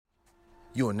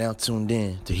You are now tuned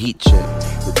in to Heat Check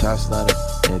with Ty Snyder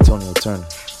and Antonio Turner,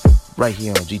 right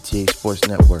here on GTA Sports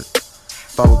Network.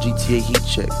 Follow GTA Heat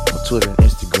Check on Twitter and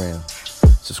Instagram.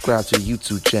 Subscribe to the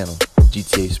YouTube channel,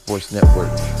 GTA Sports Network,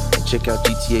 and check out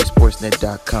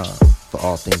GTASportsNet.com for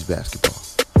all things basketball.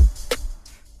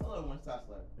 Hello everyone, it's Ty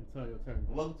Snyder. Antonio Turner.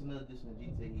 Welcome to another edition of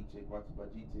GTA Heat Check, brought to you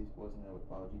by GTA Sports Network.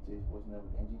 Follow GTA Sports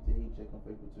Network and GTA Heat Check on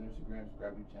Facebook, Twitter, Instagram.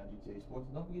 Subscribe to your channel, GTA Sports.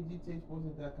 And don't forget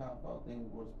GTASportsNet.com for all things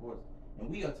world sports. And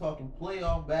we are talking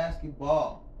playoff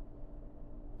basketball.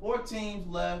 4 teams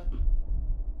left.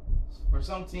 For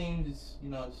some teams,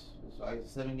 it's like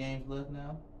 7 games left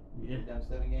now. Yeah. We're down to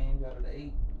 7 games out of the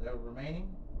 8 that are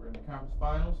remaining. We're in the conference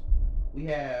finals. We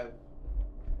have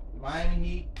Miami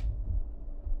Heat.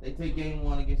 They take game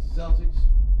 1 against the Celtics.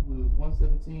 Lose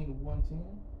 117 to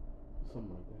 110. Something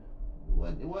like that.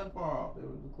 It wasn't far off. It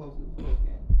was a close game.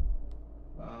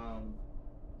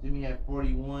 Jimmy had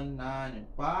 41, 9, and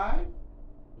 5.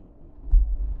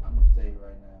 I'm gonna tell you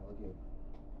right now. Look at it.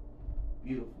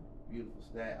 Beautiful, beautiful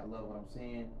stat. I love what I'm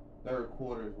seeing. Third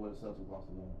quarter is where the Celtics lost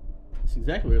the game. That's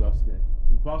exactly where they lost the game.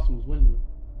 Boston was winning.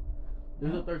 They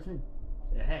was up 13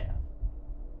 at half.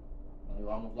 They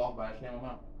almost lost by a same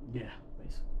amount. Yeah,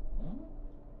 basically.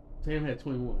 Tatum had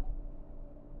 21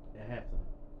 at halftime.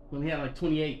 When he had like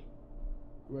 28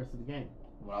 the rest of the game.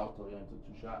 When I was told he only took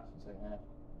 2 shots in the second half.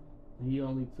 He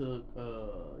only took,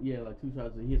 like 2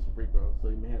 shots. He hit some free throws, so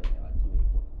he may have like 28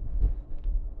 points.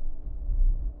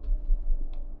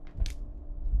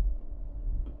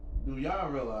 Do y'all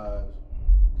realize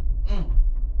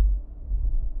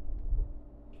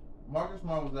Marcus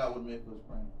Smart was out with midfoot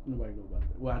sprain? Nobody knew about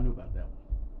that. Well, I knew about that one.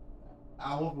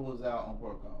 Al Horford was out on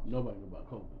protocol. Nobody knew about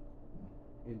Kobe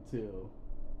until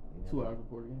 2 hours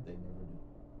before the game. They never do.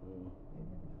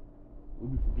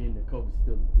 We'll be forgetting that Kobe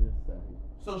still exists out here.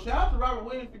 So shout out to Robert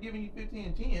Williams for giving you 15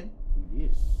 and 10. He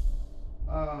did.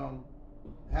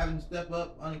 Having to step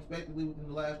up unexpectedly within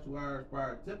the last 2 hours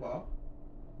prior to tip-off.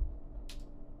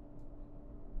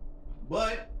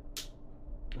 But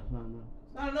That's not enough.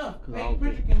 it's not enough. 'Cause Peyton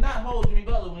Pritchard cannot hold Jimmy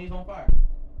Butler when he's on fire.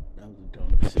 That was a dumb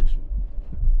decision.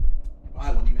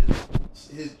 I wasn't even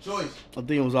his choice. I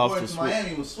think it was off According the to switch.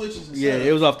 Miami was switches and Yeah, setups.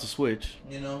 it was off the switch.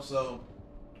 So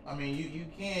I mean you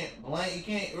can't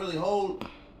really hold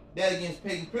that against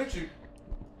Peyton Pritchard.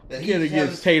 That He had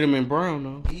against Tatum and Brown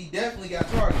though. He definitely got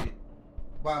targeted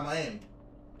by Miami.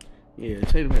 Yeah,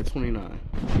 Tatum had 29.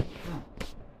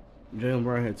 Jalen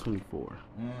Brown had 24.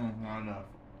 Not enough.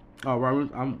 Oh,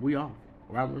 Robert, we off.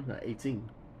 Robert at 18.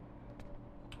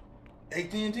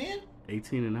 18 and 10?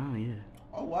 18 and 9, yeah.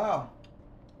 Oh wow.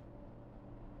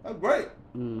 That's great.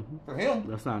 Mm-hmm. For him.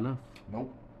 That's not enough.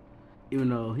 Nope. Even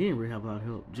though he didn't really have a lot of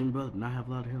help. Jimmy Butler did not have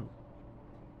a lot of help.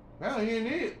 Well, he didn't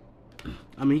need it.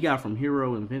 I mean, he got from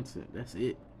Hero and Vincent. That's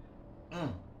it.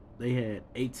 Mm. They had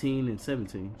 18 and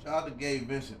 17. Shout out to Gabe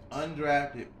Vincent,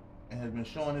 undrafted, and has been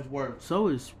showing his worth. So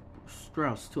is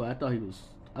Strauss too. I thought he was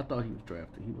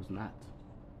drafted. He was not.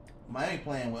 Miami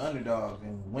playing with underdogs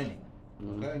and winning.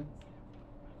 Mm-hmm. Okay.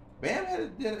 Bam had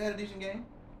a decent game.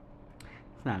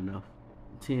 It's not enough.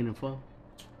 10 and 4.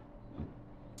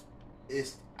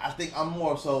 I think I'm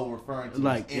more so referring to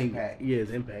Like his impact.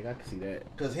 His impact. I can see that.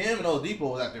 Because him and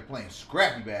Oladipo was out there playing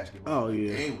scrappy basketball. Oh,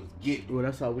 yeah. They was getting it. Well,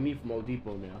 that's all we need from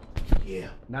Oladipo now. Yeah.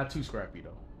 Not too scrappy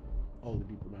though.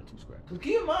 Oladipo not too scrappy. Because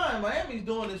keep in mind, Miami's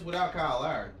doing this without Kyle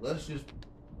Lowry. Let's just,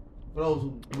 for those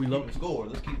who keep score,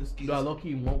 let's keep. Do I low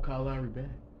key want Kyle Lowry back?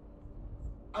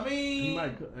 I mean, He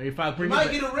might. If I he bring might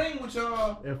get a ring with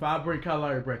y'all If I bring Kyle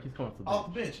Lowry back, he's coming off the bench.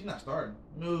 off the bench. He's not starting.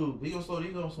 No, he's gonna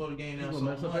slow the game He's down gonna so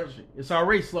mess up much. everything. It's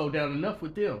already slowed down enough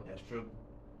with them. That's true.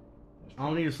 I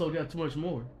don't need to slow down too much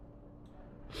more.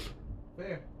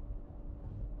 Fair.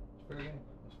 It's fair game.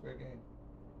 It's fair game.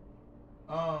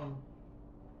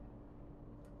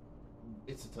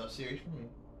 It's a tough series for me.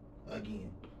 Again,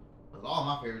 because all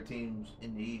my favorite teams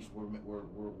in the East were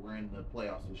in the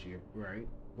playoffs this year. Right.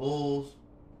 Bulls.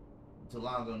 To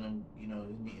Lonzo and them,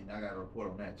 his meeting. I got a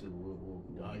report on that too.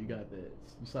 Oh, you got that.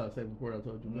 You saw the same report I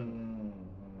told you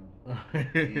about.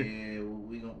 Yeah,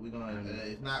 we gonna.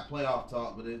 It's not playoff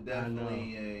talk, but it's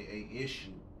definitely a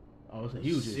issue. Oh, it's a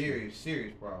huge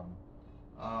serious problem.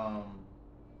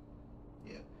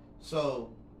 Yeah.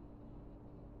 So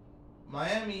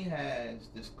Miami has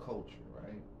this culture,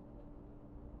 right?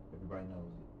 Everybody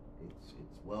knows it. It's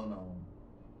well known.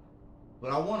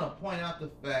 But I want to point out the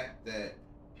fact that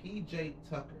PJ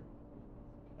Tucker,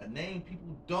 a name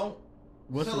people don't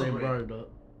What's the celebrate. name brought it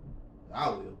up? I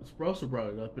will. Sprosa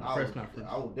brought it up in the press conference.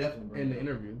 I will definitely bring in it the up.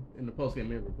 interview, in the post-game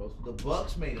interview. The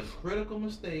Bucks made a critical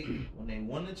mistake when they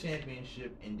won the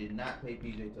championship and did not pay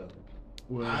PJ Tucker.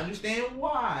 Well, I understand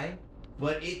why.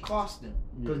 But it cost them.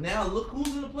 Because now look who's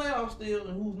in the playoffs still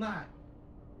and who's not.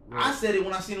 Yeah. I said it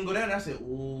when I seen him go down there. I said,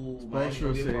 ooh,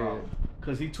 Special said,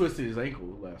 because he twisted his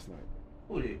ankle last night.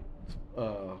 Who did?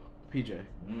 PJ.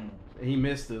 And he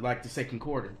missed the second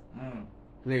quarter.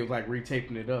 They was like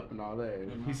retaping it up and all that.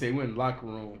 He said he went in the locker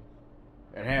room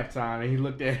at halftime and he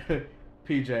looked at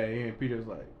PJ and PJ was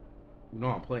like, "You know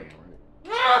I'm playing,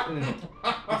 right?" And he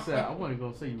said, "I wasn't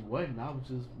gonna say you wasn't. I was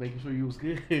just making sure you was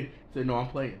good." He said, "No, I'm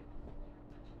playing."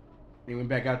 He went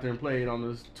back out there and played on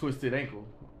this twisted ankle,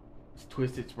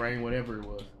 twisted sprain, whatever it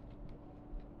was.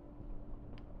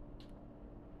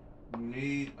 You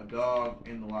need a dog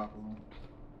in the locker room.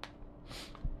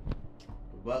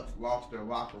 The Bucks lost their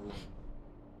locker room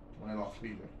when they lost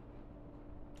PJ.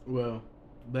 Well,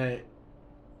 they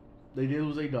did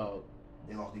lose a dog.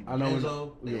 They lost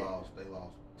DiVincenzo. They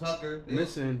lost Tucker.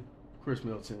 Missing Chris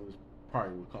Middleton was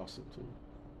probably what cost him too.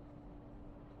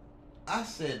 I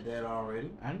said that already.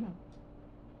 I know.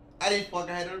 I didn't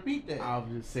fucking have to repeat that. I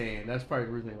was just saying that's probably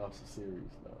the reason they lost the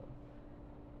series, though.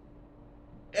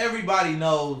 Everybody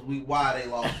knows why they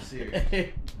lost the series.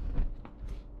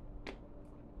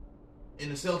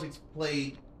 And the Celtics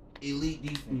played elite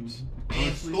defense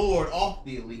and scored off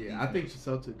the elite defense. I think the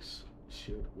Celtics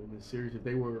should win this series if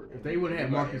they would have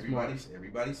had Marcus Smart.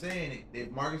 Everybody's saying it.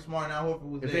 If Marcus Smart and Al Horford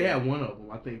was if there, they had one of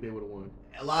them, I think they would have won.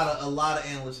 A lot of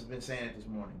analysts have been saying it this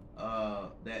morning.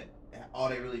 That all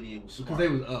they really needed was Smart. Because they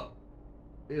was up.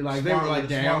 They were down.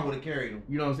 Smart would have carried them.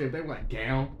 You know what I'm saying? If they were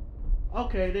down,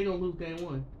 okay, they gonna lose game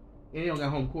one, and they don't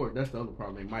got home court. That's the other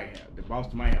problem they might have. The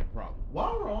Boston might have a problem.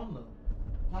 While we're on the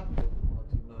topic of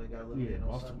football, they got a little bit.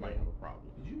 Boston might have a problem.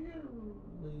 Did you hear the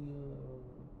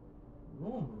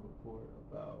rumor report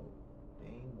about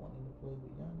Dame wanting to play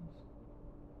with Giannis?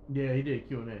 Yeah, he did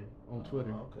Q&A on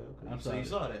Twitter. Okay. So you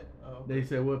saw that? They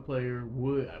said what player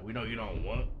would? We know you don't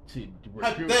want to.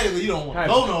 Hypothetically, you don't want to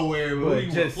go nowhere, but you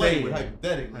want to play with.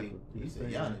 Hypothetically, he said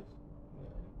Giannis.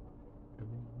 I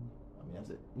mean, that's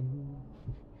it.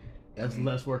 That's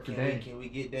less work for Dame. Can we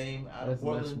get Dame out of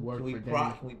Portland? Can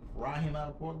we pry him out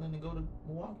of Portland and go to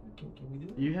Milwaukee? Can we do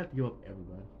that? You have to give up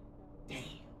everybody.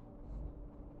 Damn.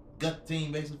 Gut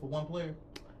team basis for one player.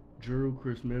 Drew,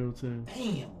 Chris Middleton.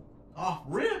 Damn. Off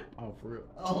rip.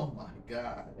 Oh my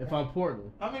God. If I'm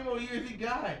Portland. How many more years he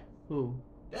got? Who?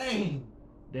 Dame.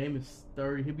 Dame is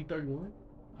 30. He'll be 31.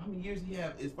 How many years he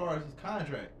have as far as his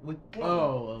contract with Portland?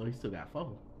 Oh, he still got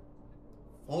 4.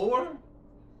 4?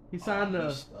 He signed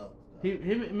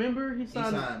remember he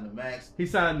signed the max. He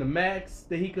signed the max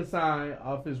that he could sign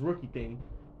off his rookie thing.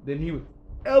 Then he was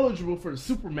eligible for the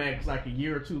super max like a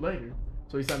year or two later.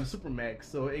 So he signed the super max.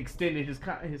 So it extended his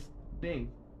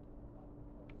thing.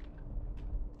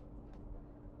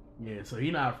 Yeah, so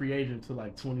he's not a free agent until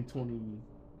like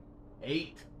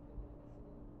 2028,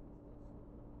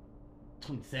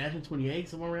 27, 28,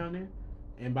 somewhere around there.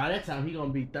 And by that time, he's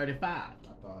gonna be 35. I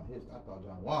thought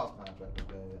John Wall's contract was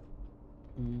bad.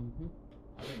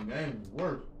 I think the game is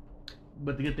worse.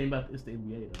 But the good thing about it's the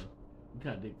NBA though. You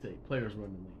kind of dictate. Players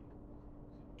run the league.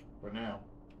 For now.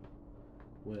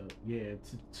 Well, yeah,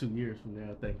 2 years from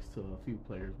now, thanks to a few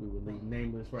players, we will leave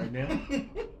nameless right now.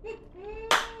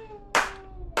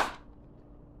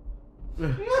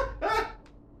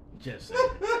 Just saying.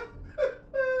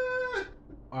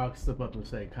 I'll step up and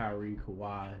say Kyrie,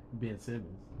 Kawhi, Ben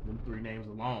Simmons. Them 3 names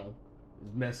alone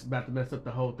is about to mess up the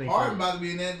whole thing. Harden about to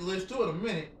be in that list too in a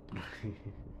minute.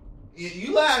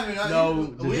 You laughing? No,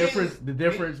 the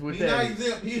difference with that. He's not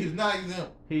exempt. He is not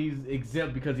exempt. He's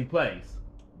exempt because he plays.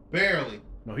 Barely.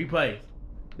 No, he plays.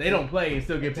 They don't play and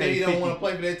still get paid. He don't want to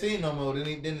play for that team no more.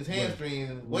 Then his hamstring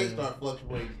and his weight start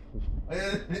fluctuating.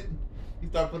 He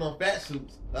start putting on fat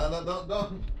suits.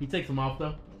 Don't. He takes them off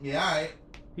though. Yeah, all right.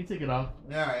 He took it off.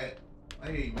 Yeah, all right.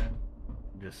 I hear you, man.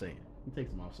 I'm just saying. He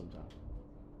takes them off sometimes.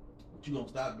 What you gonna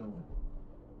stop doing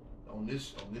on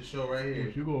this show right here?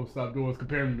 What you gonna stop doing is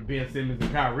comparing him to Ben Simmons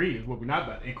and Kyrie is what we're not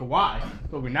about. And Kawhi,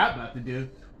 what we're not about to do.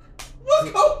 What's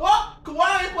Kawhi?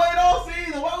 Kawhi ain't played all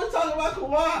season. Why are we talking about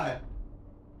Kawhi?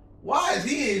 Why is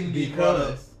he even getting brought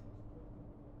up?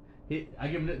 I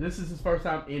give him this is his first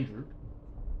time injured.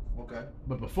 Okay.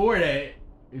 But before that,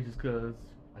 it's just because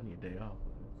I need a day off.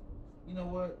 You know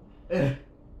what?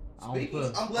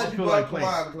 Speaking, I'm glad you brought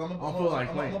Kawhi because I'm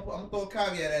gonna throw a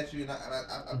caveat at you, and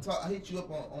I hit you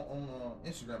up on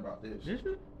Instagram about this. Did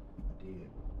you? I did.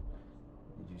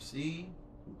 Did you see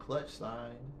who Clutch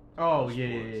signed? Oh yeah, I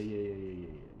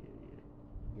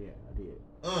did.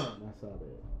 I saw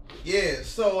that. Yeah,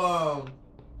 so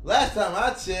last time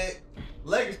I checked,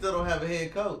 Lakers still don't have a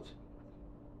head coach.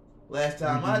 Last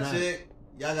time I checked,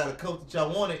 y'all got a coach that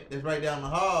y'all wanted that's right down the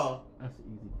hall. That's an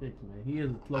easy fix, man. He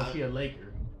is a Laker.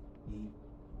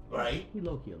 Right. He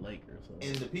low-key a Laker, so.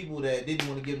 And the people that didn't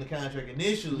want to give him the contract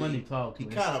initially, Money talks. he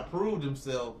kind of proved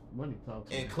himself. Money talks.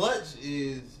 And Clutch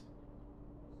is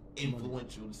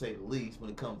influential to say the least when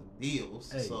it comes to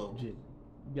deals. Hey, so Jimmy,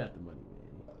 you got the money, man.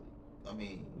 I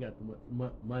mean, you got the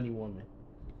money woman.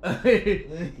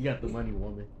 You got the money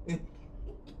woman.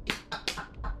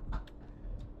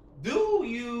 Do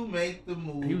you make the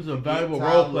move? He was a valuable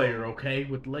role player, okay,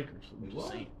 with the Lakers.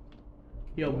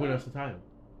 He helped win us a title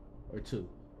or two.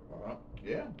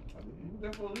 Yeah, I mean, he was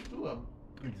there for at least two of them.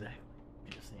 Exactly.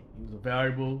 Just saying, he was a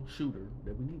valuable shooter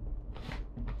that we need.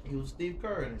 He was Steve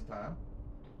Kerr in his time.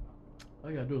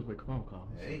 All you gotta do is make a phone call.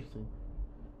 Hey.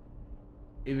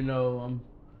 Even though I'm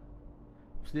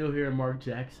still hearing Mark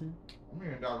Jackson. I'm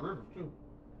hearing Doc Rivers too.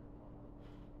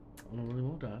 I don't really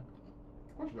want Doc.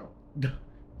 Of course you don't.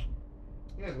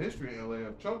 He has a history in LA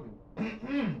of choking.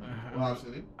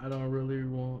 City. I don't really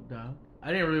want Doc.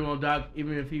 I didn't really want Doc,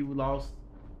 even if he lost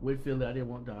with Philly. I didn't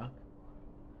want Doc.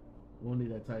 We don't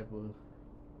need that type of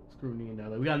scrutiny in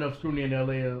LA. We got enough scrutiny in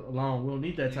LA alone. We don't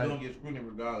need that type. He's gonna get scrutiny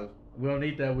regardless. We don't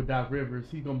need that with Doc Rivers.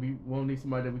 He's gonna be. We don't need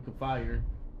somebody that we could fire.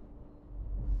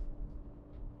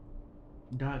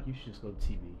 Doc, you should just go to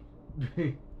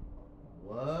TV.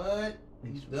 What?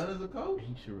 He's done as a coach?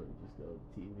 He should really just go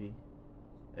to TV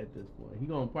at this point. He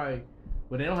gonna probably,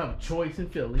 but they don't have a choice in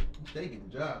Philly. They get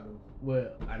the job though.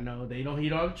 Well, I know they don't. He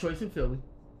don't have a choice in Philly,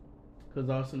 because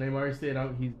also they already said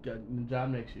he's got the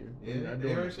job next year. Yeah,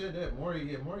 they already said that. Maury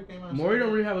came out. Maury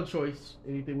don't really have a choice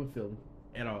anything with Philly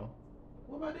at all.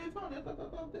 What about D'Antoni? I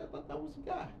thought that was the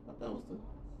guy. I thought that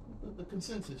was the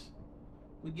consensus.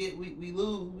 We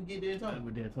lose, we get D'Antoni.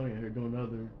 With D'Antoni out here doing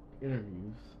other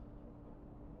interviews.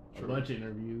 True. A bunch of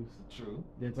interviews. True.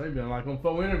 D'Antoni been like on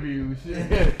 4 interviews.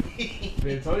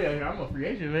 D'Antoni out here, I'm a free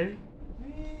agent, man.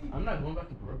 I'm not going back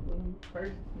to Brooklyn.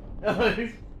 Crazy.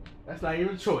 That's not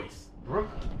even a choice.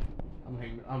 Brooklyn.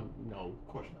 No. Of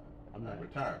course not. I'm not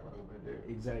retired right over there.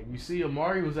 Exactly. You see,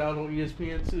 Amari was out on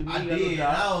ESPN too. I did.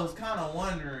 I was kind of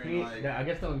wondering. I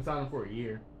guess they only signed him for a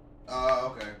year.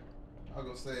 Okay. I was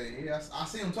gonna say, yeah. I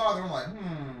see him talking. I'm like,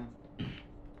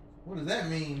 what does that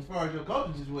mean as far as your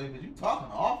coaching situation? Because you talking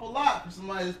an awful lot for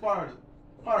somebody that's part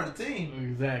of the team.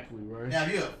 Exactly, right. Now,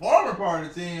 if you're a former part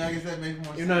of the team, I guess that makes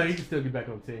more sense. No, he can still get back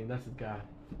on the team. That's his guy.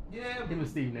 Yeah, him and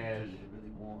Steve Nash.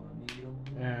 Really want to need him.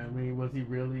 Yeah, I mean, what was he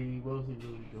really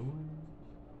doing?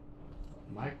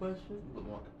 My question? You look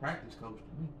like a practice coach to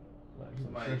me. Like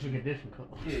strength and conditioning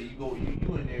coach. Yeah,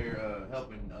 you in there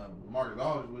helping Marcus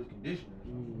Aldridge with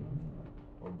conditioning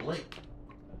or Blake.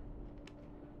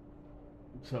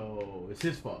 So it's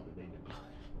his fault that they didn't.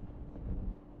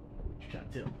 What you trying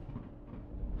to tell me?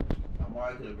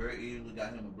 Amari could have very easily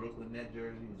got him a Brooklyn Net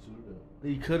jersey and suited up.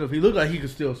 He could have. He looked like he could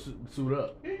still suit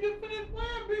up. He just finished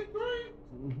playing Big Three.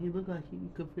 He looked like he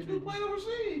could finish. He was playing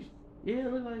overseas. Yeah,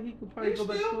 it looked like he could probably go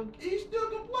back to him. He still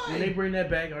can play. When they bring that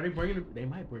back, are they bringing it? They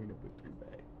might bring the Big Three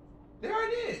back. They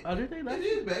already did. Oh, did they last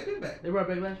year? It is back. It's back. They brought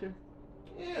it back last year?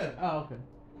 Yeah. Oh, okay.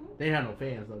 They had no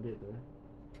fans though, did they?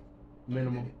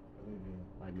 Minimal.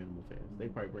 Like minimal fans. They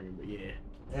probably bring it, but yeah.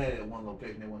 They had it at one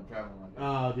location. They wasn't traveling like that.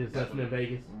 Oh, just that's in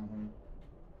Vegas. Mm-hmm.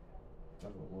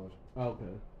 That's what it was.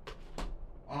 Okay.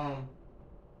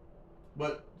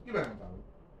 But get back on topic.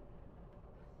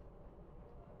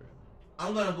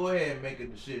 I'm gonna go ahead and make a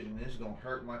decision. This is gonna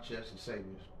hurt my chest to say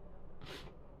this.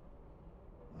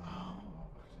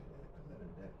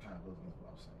 That kind of goes against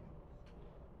what I'm saying.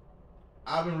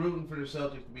 I've been rooting for the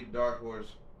Celtics to be the dark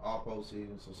horse all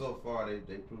postseason. So far they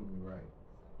proved me right.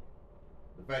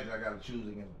 The fact that I got to choose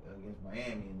against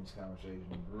Miami in this conversation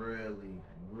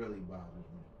really bothers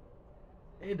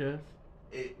me. It does.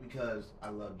 Because I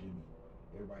love Jimmy.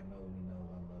 Everybody knows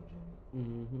I love Jimmy.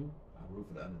 Mm-hmm. I root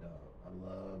for the underdog. I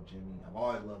love Jimmy. I've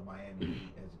always loved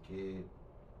Miami as a kid.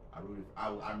 I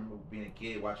remember being a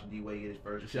kid watching D Wade get his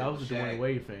first. See, I was a Dwayne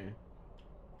Wade fan.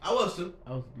 I was too.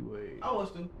 I was D Wade. I was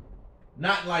too.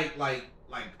 Not like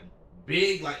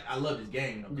big. Like I loved his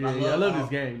game. You know, I love his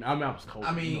game. I was cold.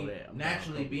 I mean, you know that.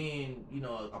 naturally being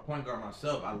a point guard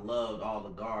myself, I loved all the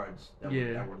guards that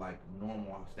were like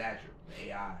normal stature.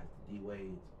 The AIs, the D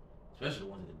Wades, especially the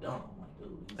ones that dunk. I'm like,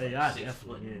 dude, he's like 6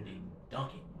 foot and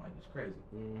dunking. Like it's crazy.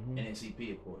 Mm-hmm. And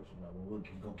NCP, of course, we're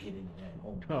gonna get into that.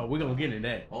 Oh, we're gonna get into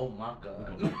that. Oh my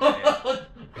God!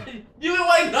 You been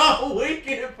waiting all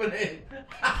weekend for that.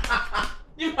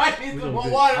 You might need some more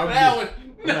water for that one.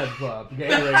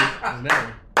 Gatorade on that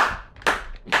one.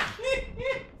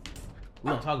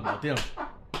 We're gonna talk about them.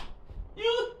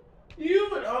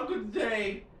 You and Uncle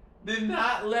Jay did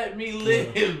not let me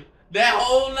live that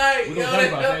whole night. We're gonna talk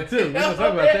about that too. We're gonna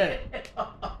talk about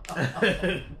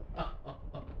that.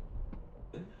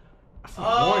 sent a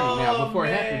warning now before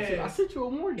it happened too. I sent you a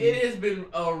warning. It has been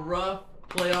a rough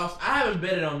playoffs. I haven't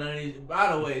betted on none of these.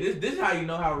 By the way, this is how you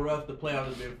know how rough the playoffs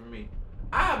have been for me.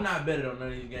 I have not betted on none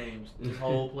of these games this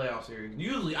whole playoff series.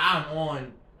 Usually I'm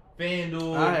on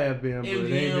FanDuel. I have been, but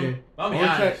it ain't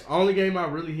been. Only game I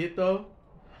really hit though,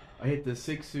 I hit the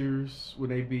Sixers when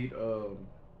they beat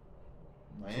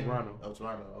Miami? Toronto. Oh,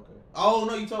 Toronto. Okay. Oh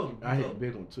no, you told me. I hit a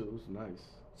big one too. It was nice.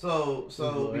 So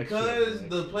because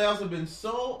the playoffs have been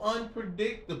so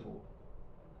unpredictable,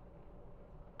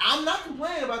 I'm not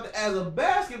complaining about that. As a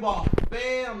basketball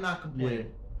fan, I'm not complaining. Yeah.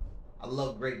 I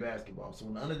love great basketball. So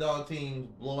when the underdog teams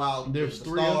blow out, there's the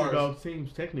 3 stars, underdog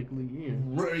teams technically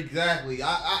in. Exactly.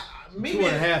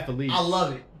 2.5 at least. I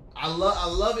love it. I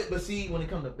love it. But see, when it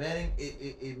comes to betting,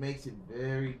 it makes it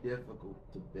very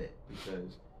difficult to bet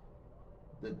because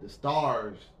the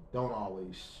stars don't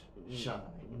always shine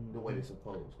the way they're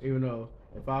supposed to. Even though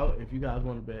if you guys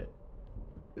want to bet,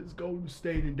 it's Golden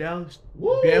State and Dallas.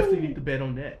 Woo! Definitely need to bet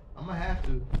on that. I'm gonna have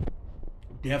to.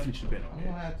 Definitely should bet on that.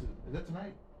 I'm gonna have to. Is that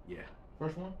tonight? Yeah.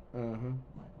 First one?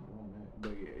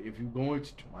 But yeah, if you're going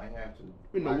to, might have to.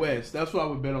 In the West, that's why I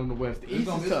would bet on the West. The East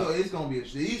is tough.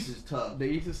 The East is tough. The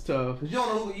East is tough. Cause you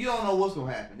don't know what's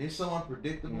gonna happen. It's so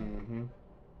unpredictable. Mm-hmm.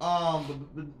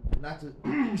 But not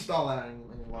to stall out any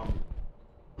longer.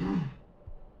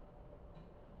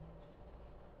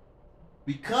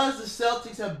 Because the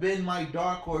Celtics have been my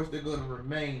dark horse, they're gonna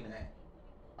remain that.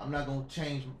 I'm not gonna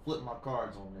flip my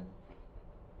cards on them.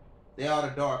 They are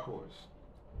the dark horse.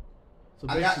 So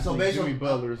basically, Jimmy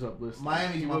Butler's up listening.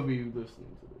 Miami's will be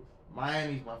listening to this.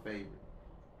 Miami's my favorite.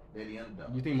 They're the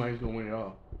underdog. You think Miami's gonna win it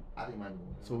all? I think Miami's gonna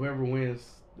win it. So whoever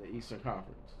wins the Eastern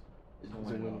Conference is gonna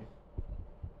win it all.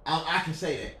 I can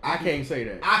say that. I can't say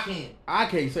that. I can't. I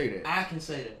can't say that. I can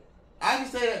say that. I can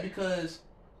say that because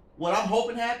what I'm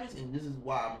hoping happens, and this is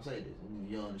why I'm gonna say this, and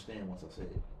you'll understand once I say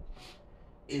it.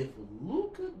 If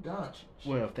Luka Doncic,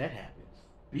 if that happens,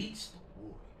 beats the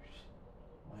Warriors,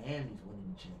 Miami's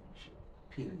winning the championship.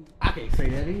 Period. I can't say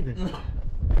that either. No.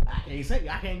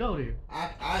 I can't go there.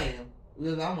 I am.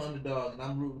 Because I'm an underdog and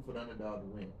I'm rooting for the underdog to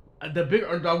win. The bigger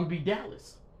underdog would be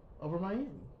Dallas over Miami.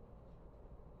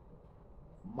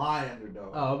 My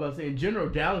underdog. Oh, I was about to say in general,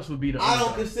 Dallas would be the underdog. I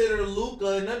don't consider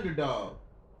Luka an underdog.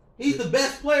 He's the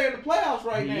best player in the playoffs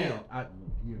right now.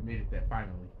 You admitted that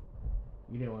finally.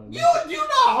 You didn't want to. You know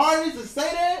how hard it is to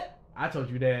say that? I told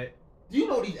you that. Do you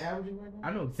know what he's averaging right now?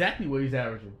 I know exactly what he's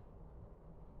averaging.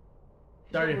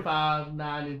 35,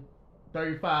 9,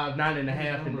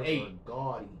 9.5, and 8.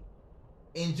 Gaudy.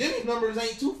 And Jimmy's numbers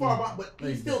ain't too far behind, but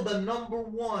he's still the number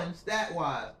one stat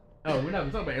wise. Oh, we're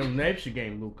not talking about elimination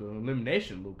game, Luka.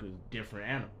 Elimination, Luka is a different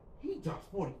animal. He drops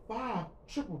 45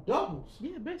 triple doubles.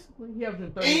 Yeah, basically, he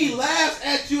averages 30. And he laughs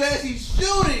at you as he's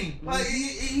shooting. Mm-hmm. Like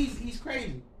he's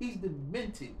crazy. He's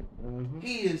demented. Mm-hmm.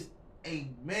 He is a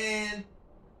man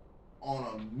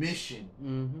on a mission.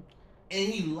 Mm-hmm.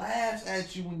 And he laughs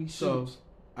at you when he shoots. So,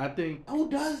 I think... Who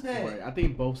does that? Right, I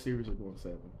think both series are going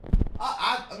 7.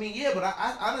 I mean, yeah, but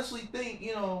I honestly think,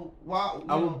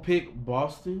 I would pick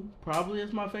Boston probably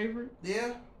as my favorite.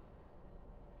 Yeah.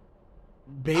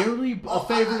 Barely a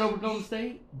favorite over Golden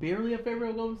State? Barely a favorite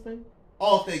over Golden State?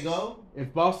 Oh, if they go?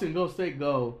 If Boston and Golden State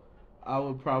go, I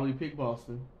would probably pick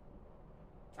Boston.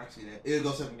 I see that. It'll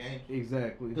go 7 games.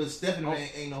 Exactly. Because Stephen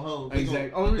ain't no hoes.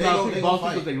 Exactly. Only reason I pick Boston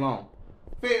because they long.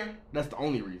 Fair. That's the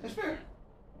only reason. That's fair.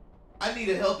 I need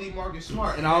a healthy Marcus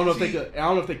Smart. And I don't know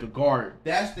if they could guard.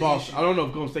 That's the Boston. issue. I don't know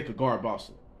if Golden State could guard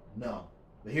Boston. No.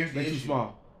 But here's the They're issue. too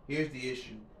small. Here's the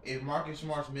issue. If Marcus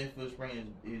Smart's midfoot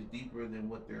sprain is deeper than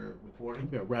what they're reporting, you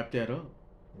better wrap that up.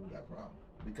 Then we got a problem.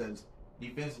 Because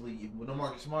defensively, with no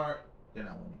Marcus Smart, they're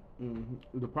not winning.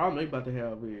 Mm-hmm. The problem they're about to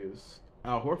have is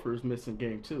Al Horford's missing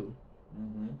game 2.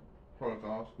 Mm-hmm.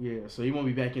 Protocols. Yeah, so he won't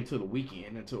be back until the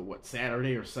weekend, until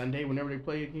Saturday or Sunday, whenever they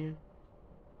play again.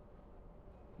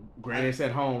 Granted, it's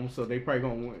at home, so they probably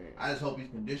gonna win. I just hope he's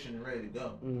conditioned and ready to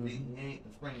go. Mm-hmm. He ain't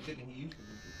the spring chicken he used to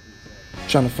be.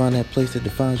 Trying to find that place that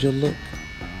defines your look?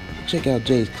 Check out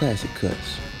Jay's Classic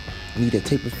Cuts. Need a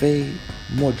taper fade,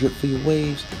 more drip for your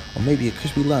waves, or maybe a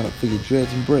crispy lineup for your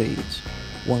dreads and braids?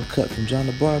 One cut from John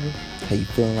the Barber, how you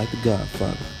feeling like the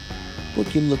Godfather?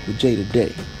 Book your look with Jay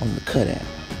today on the Cut app.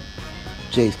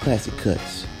 Jay's Classic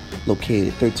Cuts, located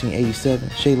at 1387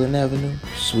 Shaylin Avenue,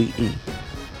 Suite E.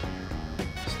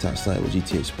 It's Ty Slatter with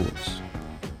GTA Sports.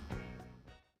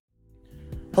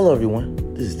 Hello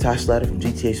everyone, this is Ty Slatter from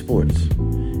GTA Sports.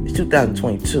 It's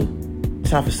 2022,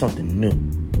 time for something new.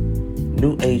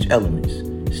 New age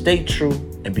elements. Stay true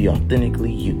and be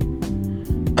authentically you.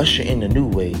 Usher in the new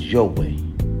ways your way.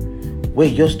 Wear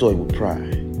your story with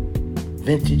pride.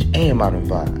 Vintage and modern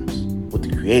vibes with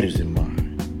the creators in mind.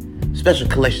 Special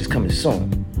collections coming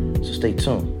soon, so stay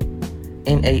tuned.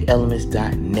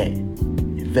 NAElements.net.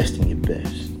 Invest in your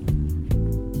best.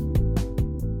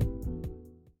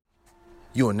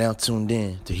 You are now tuned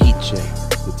in to Heat Check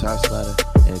with Ty Slatter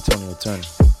and Antonio Turner,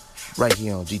 right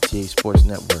here on GTA Sports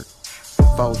Network.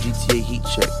 Follow GTA Heat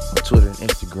Check on Twitter and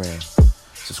Instagram.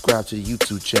 Subscribe to the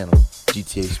YouTube channel,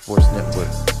 GTA Sports Network,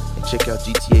 and check out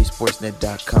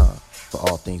GTASportsNet.com for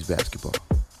all things basketball.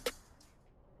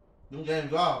 Them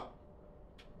games off,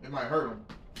 it might hurt them.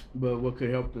 But what could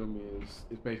help them is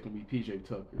it's basically going to be PJ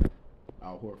Tucker.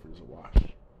 Al Horford is a wash.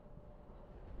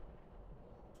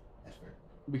 That's fair.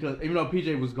 Because even though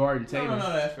PJ was guarding Tatum.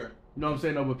 No, that's fair. You know what I'm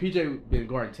saying? No, but PJ been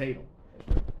guarding Tatum.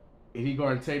 If he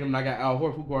guarding Tatum, and I got Al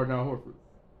Horford. Who guarding Al Horford?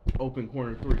 Open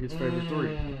corner three, his favorite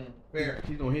three. Fair.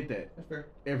 He's going to hit that. That's fair.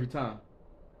 Every time.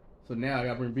 So now I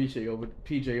got to bring PJ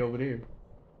over there.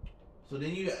 So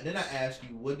then I ask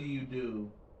you, what do you do?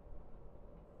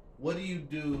 What do you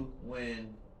do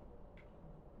when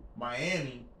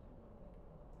Miami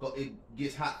it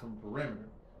gets hot from perimeter?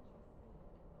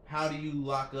 How do you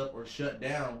lock up or shut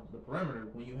down the perimeter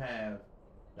when you have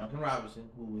Duncan Robinson,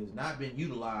 who has not been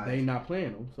utilized? They ain't not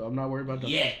playing him, so I'm not worried about that.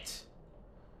 Yet.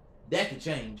 That could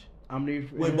change.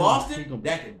 With Boston, Boston,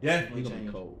 that could definitely change.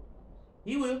 Be cold.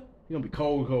 He will. He's going to be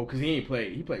cold because he ain't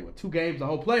played. He played, 2 games the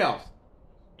whole playoffs?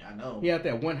 I know. He had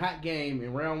that one hot game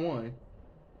in round 1.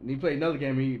 And he played another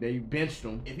game. They benched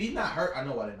him. If he's not hurt, I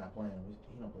know why they're not playing him.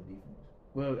 He don't play defense.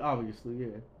 Well, obviously,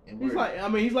 yeah. And he's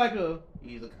like a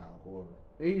Kyle Korver.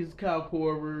 He's Kyle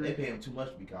Korver. They pay him too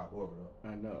much to be Kyle Korver, though.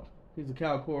 I know. He's a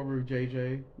Kyle Korver,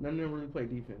 JJ. None of them really play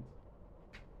defense.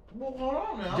 Well, hold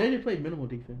on now. JJ played minimal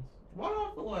defense. Why do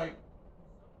I feel like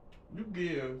you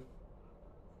give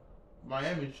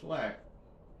Miami slack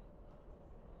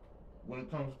when it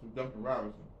comes to Duncan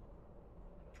Robinson?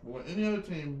 But when any other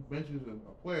team benches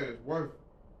a player that's worth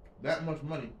that much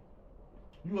money,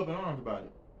 you up in arms about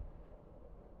it.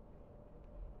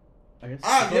 I guess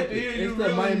I've yet to hear you it's the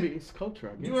really, Miami. It's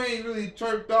culture. I guess. You ain't really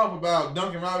chirped off about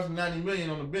Duncan Robinson $90 million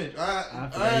on the bench. I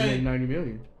forgot he made $90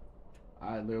 million.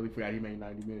 I literally forgot he made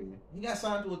 $90 million. He got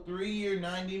signed to a 3-year,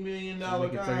 $90 million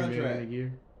contract. $30 million a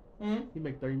year. Hmm? He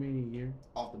make $30 million a year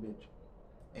off the bench.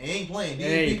 And he ain't playing.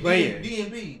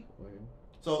 DNP.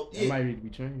 So it might need to be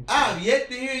changed. I've yet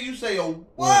to hear you say a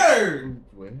word.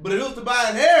 But if it was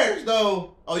Tobias Harris,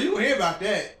 though, you gonna hear about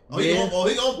that. He gonna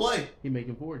play. He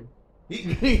making 40. He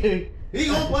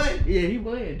gonna play. Yeah, he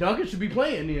playing. Duncan should be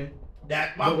playing then.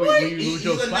 That's my point. He's a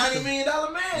 $90 million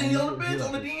man. He's on the bench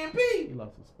on the DNP. He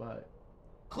lost his spot.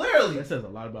 Clearly. That says a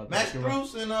lot about Max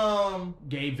Bruce and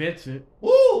Gabe Vincent.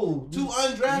 Woo! 2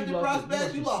 undrafted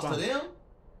prospects. You lost to them.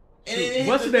 And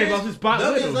what's the name lost his spot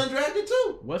with him? Duncan's undrafted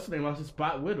too. What's the name lost his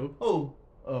spot with him? Who?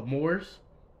 Morris.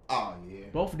 Oh yeah.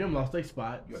 Both of them lost their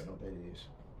spot. You already know what that is.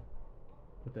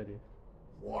 What that is?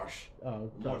 Wash.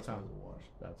 Oh, Morris time. Wash.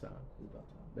 About time.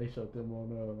 They showed them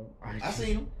on. I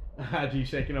seen him. IG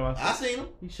shaking him. I seen him.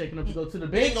 He's shaking up to go to the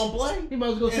He bench. ain't gonna play. He might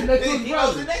as well go sit next to his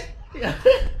brother. Yeah.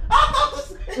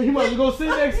 He might as well go sit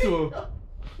next to him.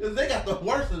 Cause they got the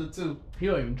worst of the two. He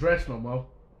don't even dress no more.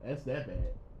 That's that bad.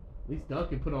 At least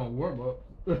Duncan put on warm up.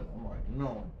 I'm like,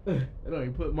 no. They don't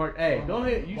even put Mark. Hey, don't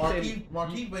hit.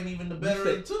 Markieff ain't even the better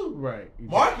of the two. Right. Exactly.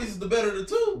 Marcus is the better of the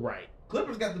two. Right.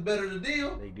 Clippers got the better of the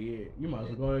deal. They did. You might as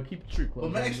well go ahead and keep the street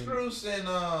close. But Max Strus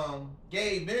and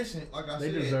Gabe Vincent, like I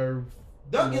said, they deserve.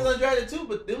 Duncan's undrafted too,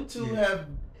 but them two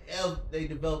they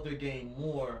developed their game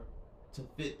more to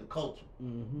fit the culture.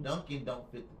 Mm-hmm. Duncan don't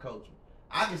fit the culture.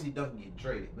 I can see Duncan getting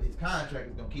traded, but his contract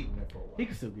is gonna keep him there for a while. He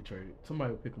can still get traded.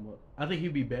 Somebody will pick him up. I think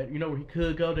he'd be better. You know where he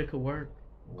could go that could work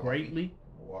greatly.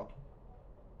 Milwaukee.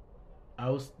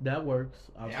 That works.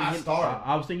 I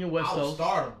was thinking West Coast. I would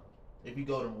start him if you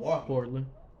go to Milwaukee. Portland.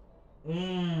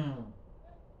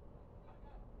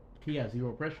 He has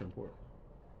 0 pressure in Portland.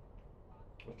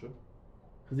 That's true.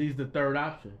 Because he's the third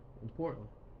option in Portland.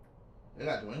 They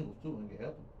got Joe Ingles too, and can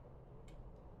help him.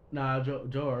 Nah, Joe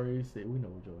already said we know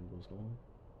where Joe Ingles going.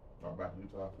 Back to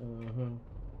Utah.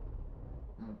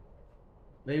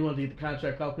 They want to get the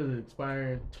contract off because it's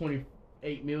expiring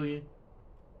 $28 million.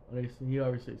 He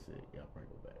already said, yeah, I'll probably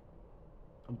go back.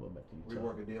 I'm going back to Utah.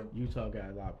 Rework a deal. Utah got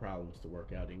a lot of problems to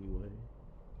work out anyway.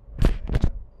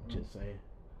 Just saying.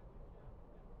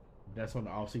 That's on the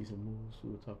off-season moves.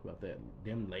 We'll talk about that.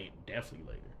 Them definitely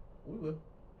later. We will.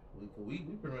 We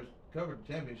pretty much covered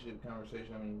the championship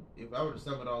conversation. I mean, if I were to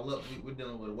sum it all up, we're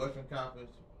dealing with a Western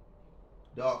Conference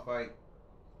dogfight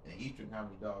and Eastern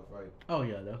Conference dogfight. Oh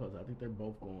yeah, that's what I think they're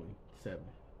both going 7.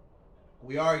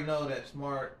 We already know that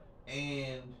Smart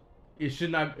and it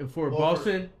should not for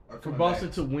Boston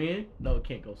to win. No, it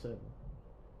can't go 7.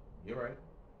 You're right.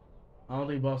 I don't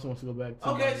think Boston wants to go back to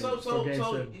Okay, Miami so for Game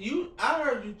 7. I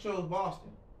heard you chose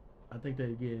Boston. I think they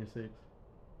get in 6.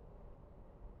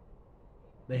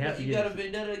 They You have got, to you get got a in 6.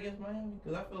 vendetta against Miami?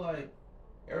 Because I feel like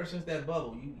ever since that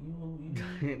bubble,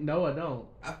 you No, I don't.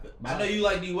 I know you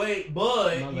like D Wade,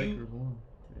 but My Lakers won.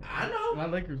 I know. My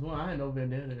Lakers won. I had no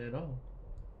vendetta at all.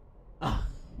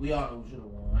 We all know who should have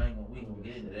won. We ain't gonna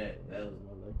get into that.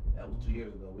 That was 2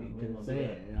 years ago. We ain't gonna do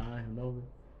that. I have no.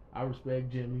 I respect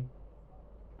Jimmy.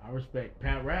 I respect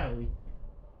Pat Riley.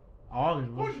 All of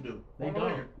them. Of course you do. They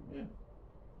don't. Yeah.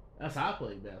 That's how I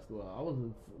played basketball. I was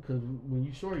because when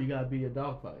you short, you gotta be a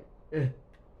dogfight. Right.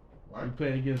 We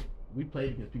played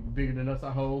against people bigger than us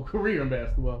our whole career in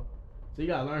basketball, so you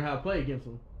gotta learn how to play against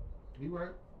them. You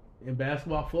right. In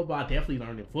basketball, football, I definitely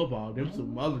learned in football. Them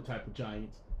some other type of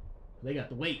giants. They got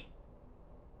the weight.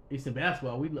 It's in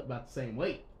basketball, we look about the same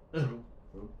weight. True.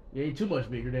 You ain't too much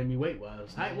bigger than me weight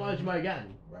wise. Height wise, you might got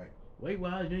me. Right. Weight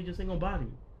wise, you just ain't gonna body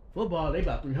me. Football, they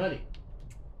about 300.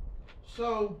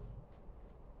 So,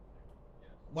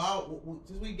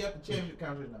 since we got the championship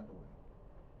conversation out the way.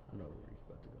 I know where he's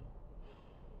about to go.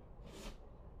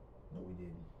 No, we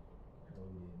didn't.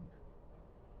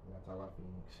 We gotta talk about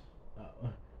Phoenix.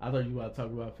 I thought you were about to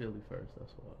talk about Philly first.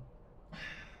 That's why.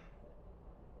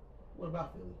 What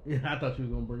about Philly? Yeah, I thought you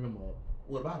was gonna bring them up.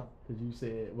 What about them? Because you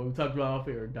said we talked about off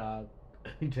air, Doc,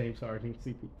 James Harden,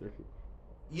 CP3.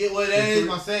 Yeah, well, that is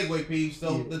my segue piece.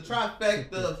 So Yeah. the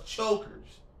trifecta of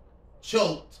chokers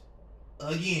choked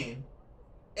again.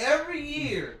 Every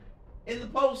year in the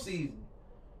postseason,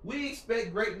 we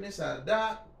expect greatness out of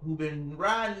Doc, who been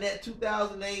riding that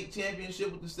 2008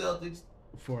 championship with the Celtics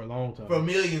For a long time. for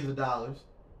millions of dollars.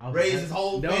 Raised his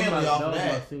whole family off of that.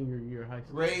 That was my senior year of high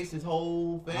school. Raised his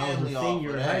whole family off of that. I was a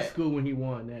senior in high school when he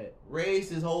won that.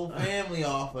 Raised his whole family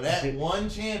off of that one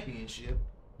championship.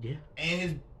 Yeah. And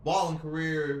his balling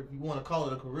career, if you want to call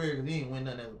it a career, because he ain't win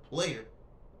nothing as a player.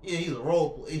 Yeah, he's a role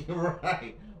player.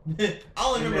 Right. I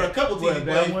only remember a couple teams he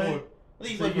played for. I think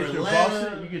he played for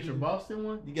Atlanta. You get your Boston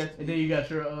one? And then you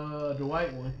got your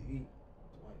Dwight one.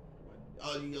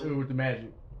 Oh, With the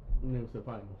Magic. And it was the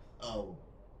finals. Oh.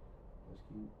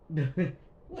 That's cute.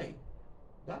 Wait.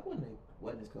 Doc wasn't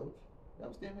his coach. That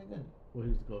was Stan Van Gundy. Well,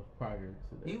 he was the coach prior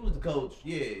to that. He was the coach,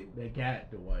 yeah. They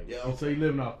got Dwight. Yeah, okay. So he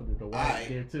living off of the Dwight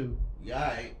there, too. Yeah, all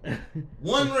right.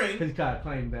 One ring. He kind of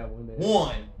claimed that one.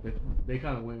 One. They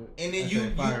kind of went. And then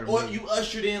you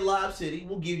ushered in Lob City.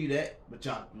 We'll give you that. But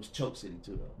y'all, it was Choke City,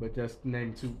 too, though. But that's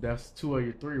named two. That's 2 of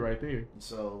your 3 right there.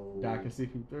 So. Doc and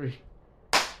CP3.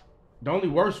 The only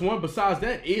worst one besides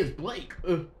that is Blake.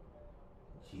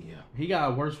 Yeah. He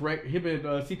got a worse record. Him and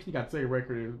CP got the same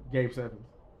record in Game 7.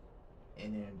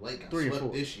 And then Blake got 3 and swept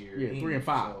 4 this year. Yeah, 3 and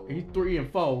 5. So... He's 3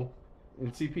 and 4,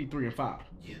 and CP 3 and 5.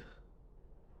 Yeah.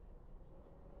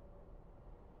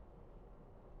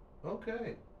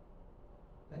 Okay.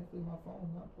 Thankfully, my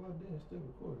phone's not plugged in. It's still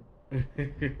recording.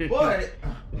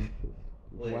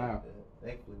 But wow.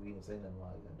 Thankfully, we didn't say nothing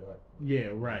while it got dark.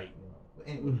 Yeah, right. You know. But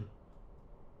anyway,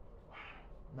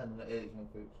 nothing the edit can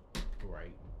fix.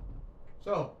 Right.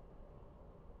 So,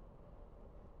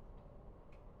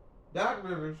 Doc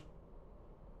Rivers,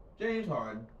 James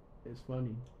Harden. It's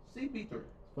funny. CP3.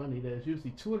 It's funny that it's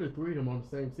usually 2 of the 3 of them on the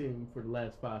same team for the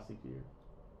last 5-6 years.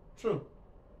 True.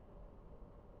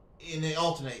 And they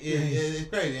alternate. It's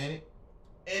crazy, ain't it?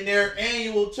 And they're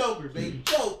annual chokers. They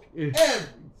choke every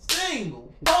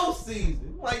single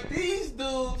postseason. Like these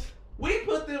dudes, we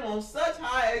put them on such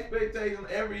high expectations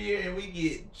every year, and we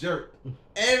get jerked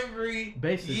every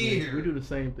year. We do the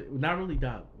same thing. Not really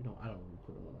Doc. I don't really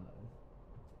put them on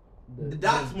high. The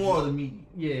Doc's more of the media.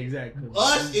 Yeah, exactly.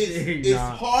 Us, it's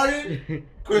Harden,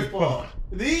 Chris Paul.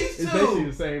 These two. It's basically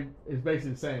the same. It's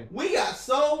basically the same. We got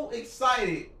so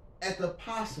excited at the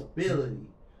possibility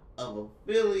of a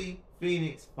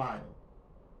Philly-Phoenix final.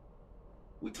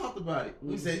 We talked about it.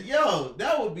 We said, yo,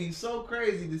 that would be so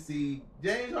crazy to see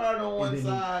James Harden on one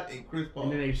side and Chris Paul.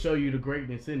 And then they show you the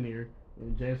greatness in there.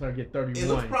 And James Harden get 31. It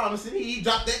looks promising. He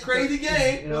dropped that crazy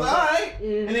game. It was all right.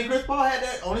 And then Chris Paul had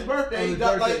that on his birthday. He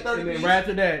dropped like 30 And then right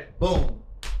after that, boom.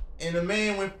 And the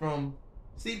man went from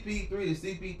CP3 to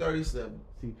CP37.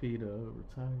 CP to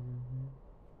retire.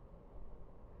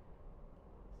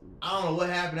 I don't know what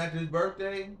happened after his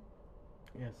birthday.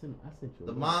 Yeah, I sent you.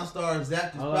 The Monstars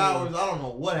zapped his powers. I don't know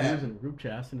what happened. He was in the group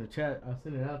chat. I sent it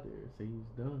out there. Say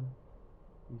he's done.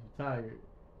 He's retired.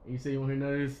 And he said you won't hear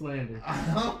none of this slander.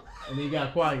 And then he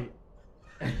got quiet.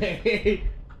 I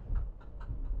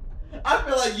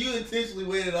feel like you intentionally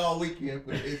waited all weekend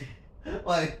for this.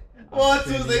 Like,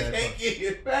 Tuesday can't get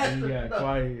here fast. And he got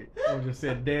quiet. I just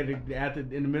said dead after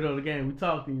in the middle of the game. We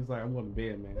talked and he was like, I'm going to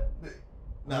bed, man.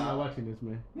 I'm not watching this,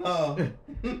 man. No.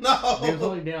 No. They was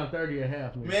only down 30 and a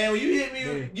half, man. Man, when you hit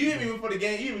me, you hit me before the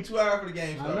game. You hit me 2 hours for the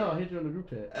game started. I know. I hit you on the group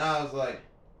chat. And I was like,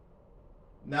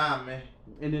 nah, man.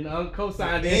 And then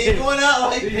co-signed it. Ain't going out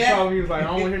like that. He told me, he was like, I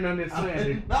don't want to hear none of this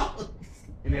slander. No.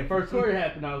 And then first quarter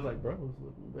happened, I was like, bro, it's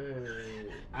looking bad.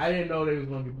 I didn't know they was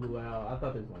going to be blew out. I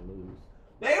thought they was going to lose.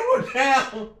 They were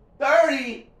down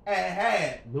 30 at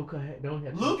half. Luka had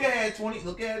 20. Luka had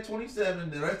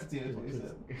 27. The rest of the team had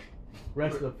 27.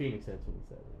 Rest of Phoenix had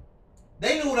 27.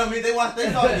 They knew what I mean. They watched.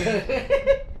 They saw the game.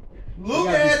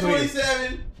 Luka had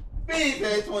 27. Phoenix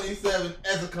had 27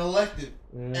 as a collective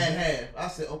at half. I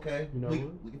said, okay, you know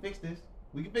we can fix this.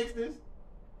 We can fix this.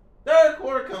 Third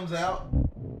quarter comes out.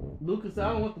 Lucas,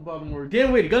 I don't want the Baltimore.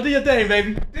 Get with it. Go do your thing,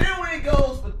 baby. Then when it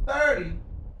goes for 30,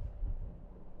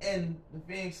 and the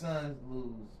Phoenix Suns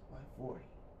lose by 41.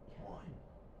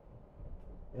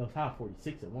 It was high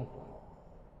 46 at one point.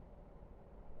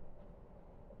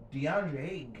 DeAndre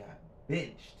Ayton got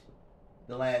benched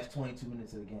the last 22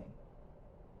 minutes of the game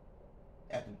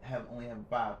after only having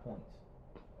 5 points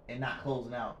and not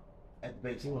closing out at the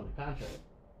baseline. He won a contract.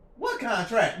 What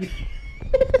contract?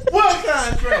 What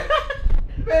contract?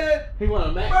 Man, he won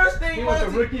a match. First thing, he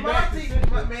Monty,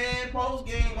 man, post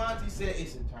game, Monty said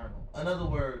it's internal. In other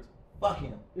words, fuck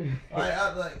him. It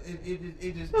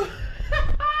just. Man.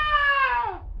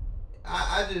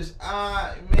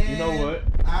 You know what?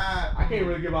 I can't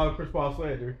really give out Chris Paul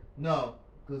slander. No,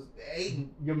 because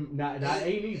Ayton. Not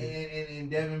Ayton either.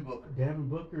 And Devin Booker. Devin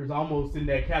Booker is almost in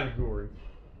that category.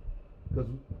 Because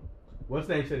what's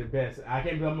name said it best? I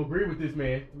can't believe I'm going to agree with this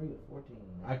man. 3-14.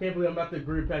 I can't believe I'm about to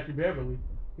agree with Patrick Beverly.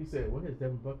 He said, what has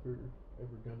Devin Booker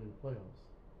ever done in the playoffs?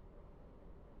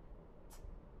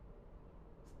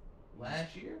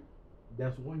 Last year?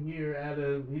 That's 1 year out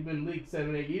of, he's been in the league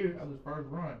 7-8 years. That was his first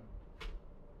run.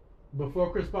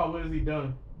 Before Chris Paul, what has he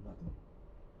done? Nothing.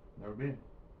 Never been.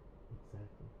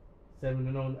 Exactly.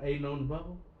 7-8 on the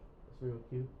bubble. That's real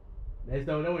cute. That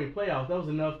wasn't playoffs. That was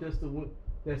enough just to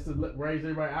raise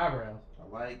everybody's eyebrows. I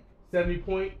like 70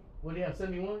 point. What do you have?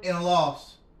 71 in a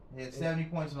loss. He had 70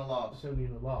 points in a loss. 70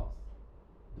 in a loss.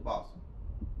 To Boston.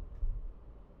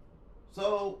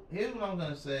 So here's what I'm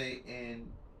gonna say,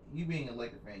 and you being a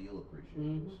Laker fan, you'll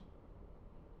appreciate this.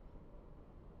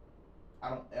 I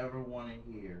don't ever want to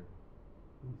hear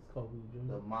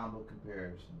the Mamba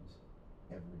comparisons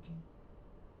ever again.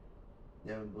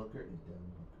 Devin Booker is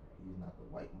Devin Booker. He's not the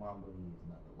white Mamba. He is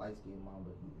not the light skinned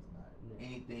Mamba. He is not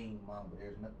anything Mamba.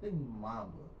 There's nothing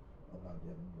Mamba about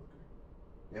Devin Booker.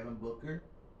 Devin Booker,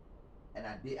 and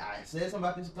I said something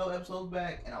about this a couple episodes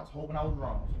back, and I was hoping I was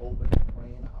wrong. I was hoping and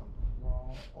praying I was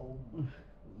wrong. Oh my,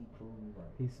 he proved me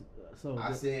right.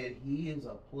 I said he is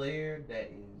a player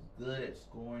that is good at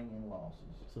scoring in losses.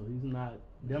 So he's not.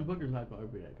 Devin Booker's not going to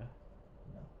ever be that guy.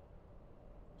 No.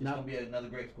 He's going to be another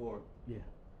great scorer. Yeah.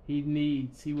 He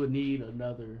would need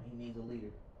another. He needs a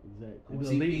leader. Exactly.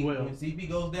 When CP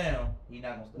goes down, he's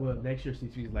not going to step up. Next year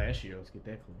CP's last year. Let's get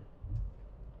that clear.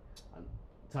 I'm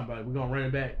talking about we're going to run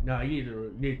it back. No,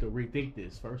 you need to rethink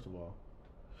this, first of all.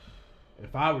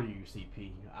 If I were you,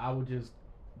 CP, I would just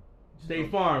State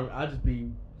Farm. I'd just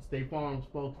be State Farm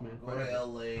spokesman. Go to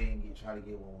LA and try to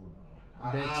get one.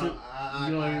 You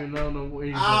don't even know no more.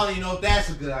 I don't even know if that's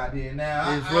a good idea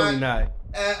now. It's really not.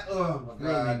 Oh my God.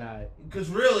 Really not. Because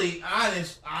really,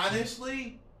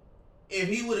 honestly, if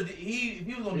he was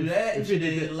gonna do that, he should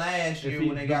have did it last year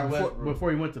when they got Westbrook. Before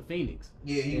he went to Phoenix.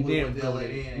 Yeah, he went to LA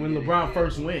then. When LeBron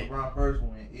first went.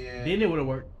 Yeah. Then it would have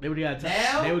worked. They would have got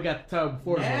now. They would got the time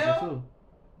before now? too.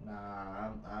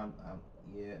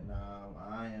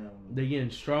 I am. They're getting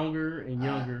stronger and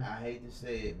younger. I hate to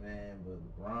say it, man, but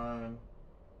LeBron,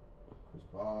 Chris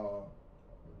Paul,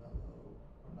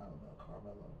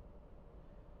 Carmelo.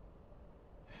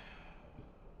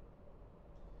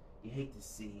 You hate to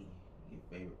see your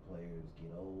favorite players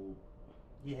get old.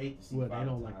 You hate to see. Well,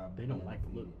 they don't like to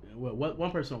look. Well,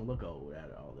 one person don't look old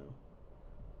at all though.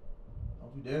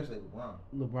 Don't you dare say LeBron.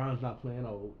 LeBron's not playing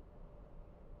old.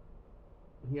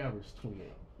 He averaged 28.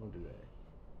 Don't do that.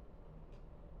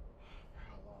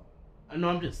 No,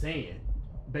 I'm just saying,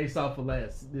 based off of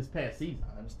this past season.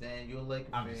 I understand you're a Laker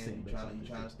fan. You're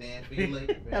trying to stand for your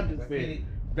Laker fan. I'm just saying,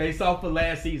 based off of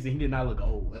last season, he did not look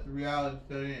old. Let the reality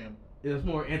set in. It was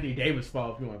more Anthony Davis'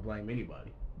 fault if you want to blame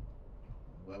anybody.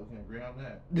 Well, we can agree on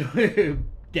that.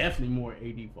 Definitely more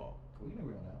AD fault. We can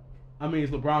agree on that. I mean,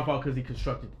 it's LeBron's fault because he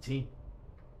constructed the team,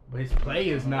 but his play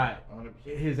is not 100%.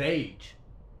 His age.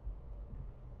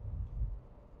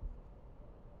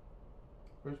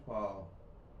 Chris Paul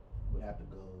would have to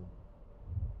go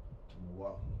to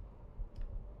Milwaukee.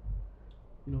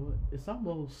 You know what? It's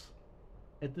almost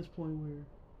at this point where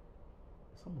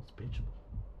It's almost benchable.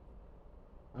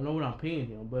 I know what I'm paying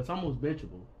him, but it's almost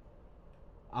benchable.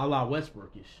 A la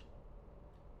Westbrookish.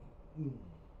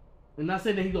 And not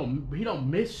saying that he don't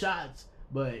miss shots,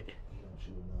 but He don't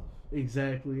shoot enough.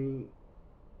 exactly.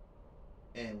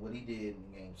 And what he did in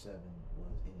Game 7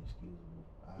 was inexcusable.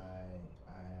 I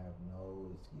have no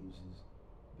excuses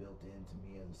built into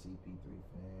me as a CP3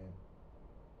 fan.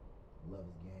 Love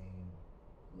his game.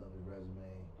 Love his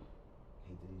resume.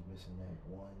 Hate that he's missing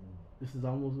that one. This is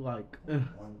almost like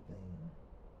one thing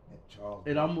that Charles.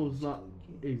 it almost just not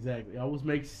couldn't get. exactly. It always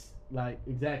makes like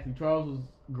exactly. Charles was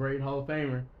great Hall of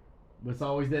Famer, but it's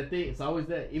always that thing. It's always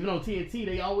that. Even on TNT,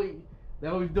 they always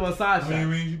doing side How shots. many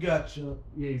rings you got, Chuck?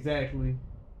 Yeah, exactly.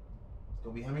 It's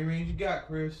gonna be how many rings you got,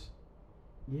 Chris?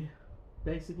 Yeah,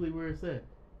 basically where it's at.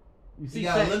 You He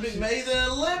got Olympic made he's an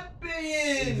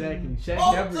Olympian. Exactly.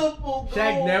 Multiple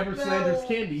Shaq never gold slanders medals.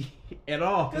 Kenny at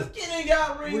all. Cause Kenny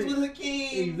got rings with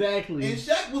Hakeem. Exactly. And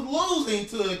Shaq was losing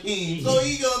to Hakeem. So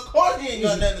of course he ain't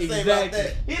got nothing to say about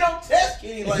that. He don't test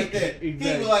Kenny like that. Exactly.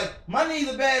 He was like, my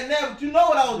knees are bad now, but you know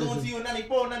what I was doing to you in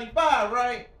 94, 95,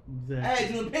 right? Exactly. I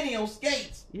had you and Penny on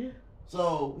skates. Yeah.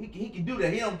 So he can do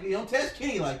that. He don't test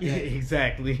Kenny like that. Yeah,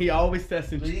 exactly. He always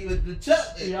testing. But he was the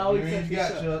Chuck. He always rings you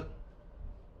testing got, Chuck. Chuck.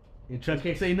 And Chuck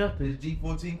can't say nothing. This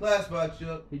G14 classified,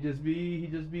 Chuck. He just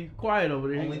be quiet over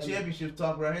there. Only championship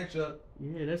talk right here, Chuck.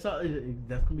 Yeah, that's all.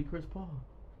 That's gonna be Chris Paul.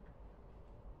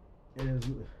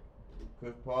 And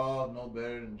Chris Paul no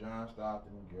better than John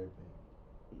Stockton and Gary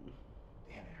Payton.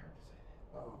 Damn, it hurt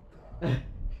to say that.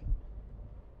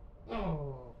 Oh God.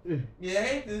 Oh. You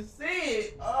hate to see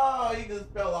it. Oh, he just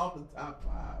fell off the top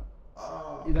 5.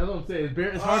 Oh. that's what I'm saying.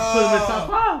 It's hard to put him in top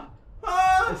 5.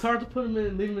 Huh? It's hard to put him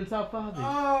in, leave him in top 5. Then.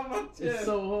 Oh, my chest. It's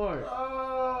so hard.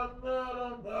 Oh,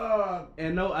 no.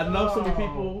 And I know so many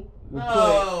people would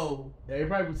No. put.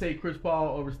 Everybody would say Chris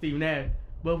Paul over Steve Nash,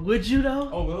 but would you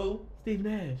though? Over who? Steve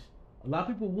Nash. A lot of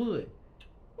people would.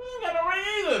 He ain't got no ring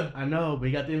either. I know, but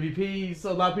he got the MVP,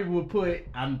 so a lot of people would put.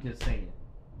 I'm just saying.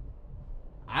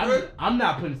 I'm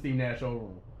not putting Steve Nash over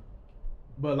him,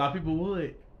 but a lot of people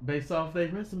would, based off their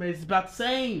resumes. It's about the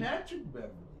same. Patrick Beverly.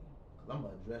 Cause I'm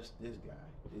gonna address this guy.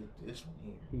 This one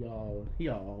here. He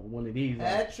all one of these.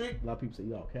 Patrick. A lot of people say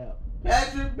y'all cap.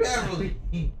 Patrick Beverly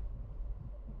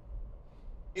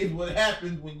is what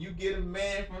happens when you get a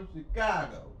man from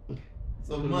Chicago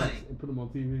some money and put him on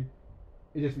TV.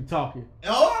 It just be talking.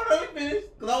 and hold on, let me finish,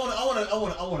 cause I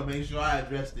want to make sure I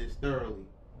address this thoroughly.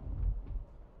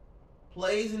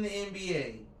 Plays in the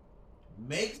NBA,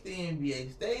 makes the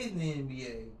NBA, stays in the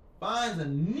NBA, finds a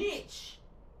niche.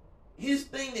 His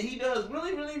thing that he does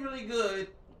really, really, really good,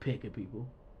 Picking people.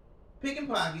 picking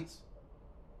pockets.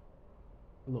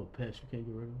 A little pest you can't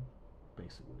get rid of.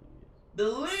 Basically what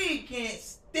it is. The league can't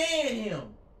stand him,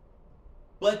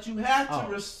 but you have to Oh.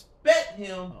 respect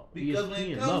him because when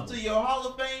ESPN it love comes him. to your Hall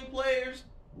of Fame players,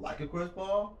 like a Chris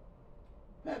Paul,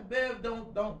 Pat Bev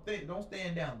don't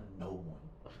stand down to no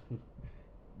one.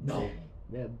 No one.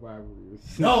 That rivalry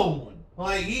is No one.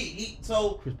 Like he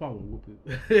so Chris Paul would whoop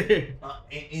it. and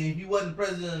if he wasn't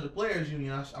president of the players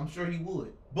union, I'm sure he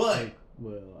would. But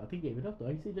well, I think he gave it up though.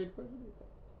 He said the president.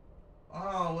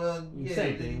 oh well, yeah,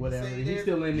 Same thing, whatever. He's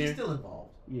still in there. He's still involved.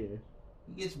 Yeah.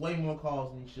 He gets way more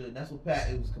calls than he should. And that's what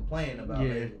Pat was complaining about,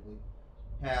 Yeah. basically.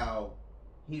 How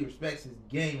he respects his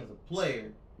game as a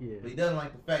player, Yeah. but he doesn't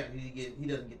like the fact that he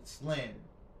doesn't get the slander.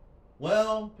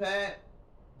 Well, Pat,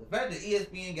 the fact that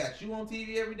ESPN got you on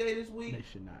TV every day this week, They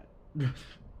should not.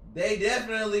 they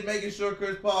definitely making sure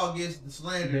Chris Paul gets the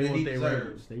slander They that he want their deserves.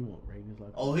 ratings. They want ratings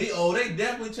like They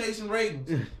definitely chasing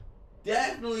ratings.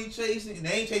 Definitely chasing. They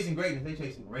ain't chasing greatness. They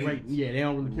chasing ratings. Right. Yeah, they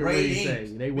don't really care what they say.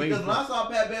 Ratings. They wait. Because when I saw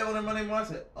Pat Bev on their Monday morning, I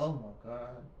said, "Oh my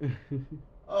God,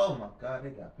 oh my God, they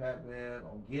got Pat Bev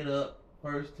on Get Up,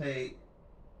 First Take,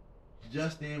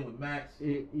 Just In with Max.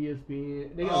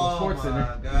 ESPN. They got Sports Center.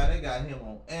 Oh my God, they got him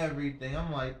on everything.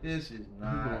 I'm like, this is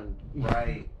not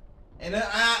right. And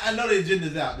I know the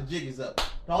agenda's out. The jig is up.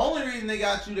 The only reason they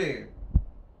got you there,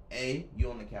 A,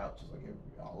 you on the couch just like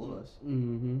all of us.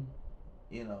 Mm-hmm.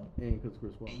 You know, And because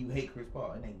Chris Paul. and you hate Chris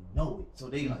Paul, and they know it, so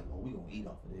they like, "Oh, we gonna eat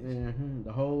off of this. Mm-hmm.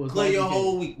 The whole Clear your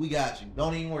whole week. We got you.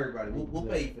 Don't even worry about it. We'll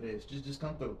pay you for this. Just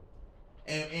come through."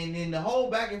 And then the whole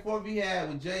back and forth he had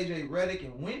with JJ Redick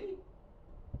and Wendy.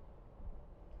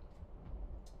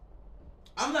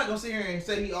 I'm not gonna sit here and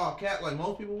say he all cap like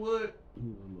most people would. He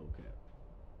was a little cap.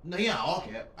 No, he not all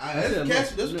cap.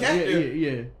 There's Yeah, cap there.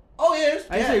 yeah. Oh yeah, there's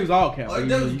cap. I didn't say he was all cap. Oh, but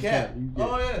there he was cap. He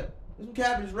Oh yeah, there's some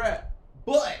cap in his rap.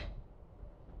 But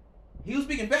he was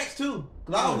speaking facts too.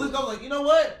 Cause I was like, you know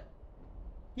what?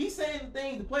 He's saying the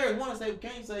things the players want to say, but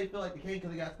can't say. Feel like they can't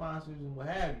because they got sponsors and what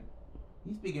have you.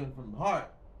 He's speaking from the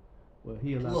heart. Well,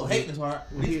 he A allowed little to hate in his heart.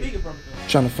 Well, He's he- speaking from.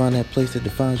 Trying to find that place that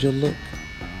defines your look?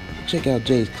 Check out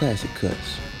Jay's Classic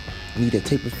Cuts. Need a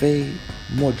taper fade,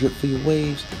 more drip for your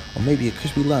waves, or maybe a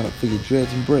crispy lineup for your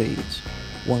dreads and braids?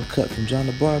 One cut from John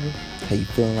the Barber, how you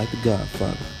feeling like the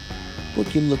Godfather?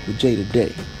 Book your look with Jay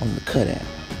today on the Cut app.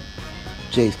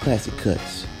 Jay's Classic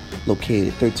Cuts, located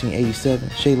at 1387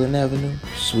 Shaylin Avenue,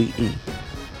 Suite E.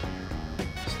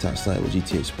 It's Ty Slatter with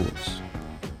GTA Sports.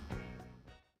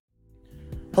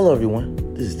 Hello everyone,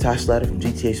 this is Ty Slatter from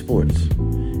GTA Sports.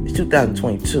 It's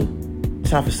 2022,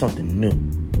 time for something new.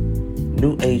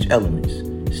 New age elements.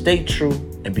 Stay true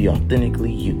and be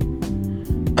authentically you.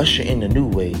 Usher in the new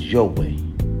ways your way.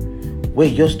 Wear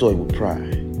your story with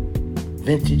pride.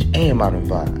 Vintage and modern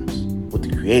vibes with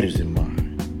the creators in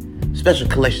mind. Special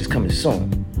collections coming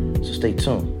soon, so stay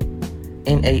tuned.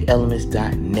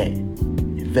 NAElements.net.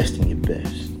 Invest in your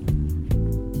best.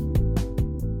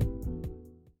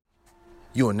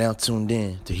 You are now tuned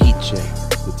in to Heat Check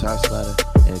with Ty Slatter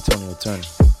and Antonio Turner,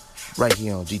 right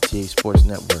here on GTA Sports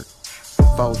Network.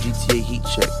 Follow GTA Heat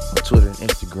Check on Twitter and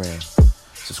Instagram.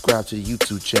 Subscribe to the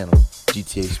YouTube channel,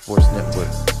 GTA Sports Network,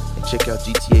 and check out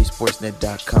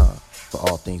GTASportsNet.com for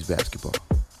all things basketball.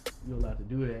 You're allowed to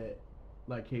do that,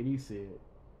 like KD said,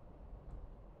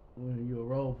 when you're a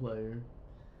role player.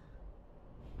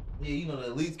 Yeah, you know the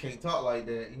elites can't talk like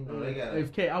that. You know they got. I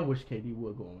wish KD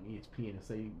would go on ESPN and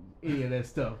say any of that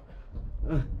stuff.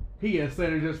 He gets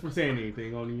slandered just for saying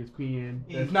anything on ESPN.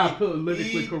 That's not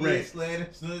politically correct.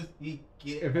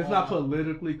 If it's not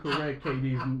politically correct,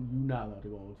 KD, you're not allowed to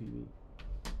go on TV.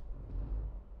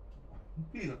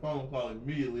 He's a phone call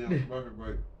immediately on the commercial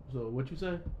break. So what you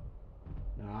say?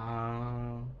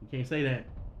 Nah, you can't say that.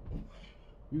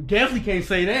 You definitely can't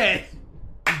say that.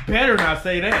 You better not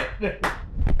say that.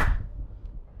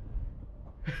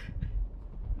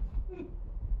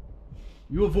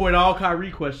 You avoid all Kyrie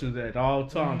questions at all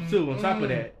times too. On top of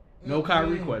that, no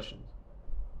Kyrie questions.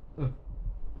 Tell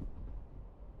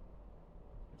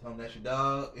him that's your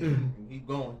dog and keep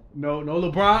going. No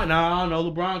LeBron.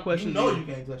 No LeBron questions. You know you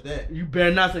can't touch that. You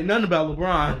better not say nothing about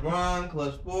LeBron. LeBron,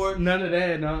 Clutch Sports. None of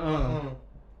that.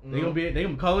 They gonna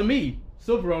be calling me.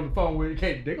 Silver on the phone with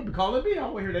they gonna be calling me. I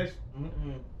don't want to hear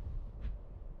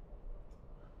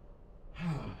that.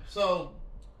 So,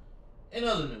 in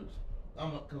other news,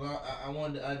 because I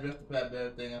wanted to address the Pat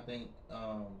Bev thing. I think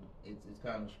it's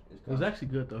kind of. It was actually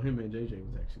good though. Him and JJ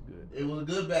was actually good. It was a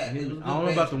good bat. I don't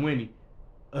know about the Winnie.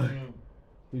 He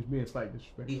was being slight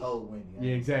disrespectful. He hold Wendy.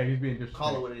 Yeah, exactly. He was being disrespectful.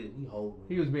 Call it what it is. He hold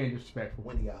Wendy. He was being disrespectful.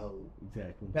 Wendy got hold.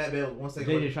 Exactly. Pat Bev was 1 second.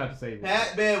 JJ tried to say that.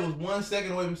 Pat Bev was 1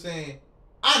 second away from saying,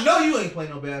 "I know you ain't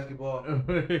playing no basketball." Well,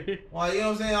 you know what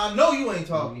I'm saying? I know you ain't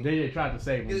talking. JJ tried to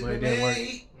save him, but it didn't work.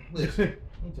 Listen,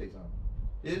 let me tell you something.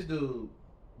 This dude.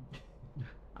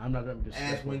 I'm not gonna be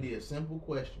disrespectful. Ask Wendy a simple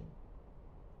question.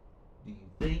 Do you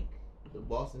think the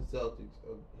Boston Celtics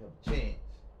have a chance?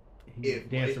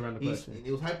 Around the question.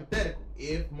 It was hypothetical.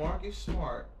 If Marcus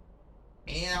Smart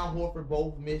and Al Horford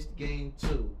both missed game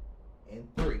 2 and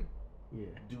 3,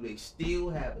 do they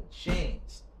still have a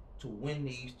chance to win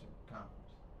the Eastern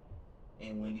Conference?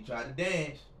 And when he tried to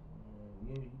dance,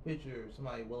 you picture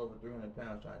somebody well over 300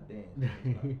 pounds trying to dance.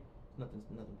 Nothing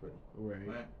pretty.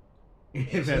 Right.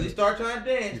 And so they start trying to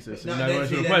dance. You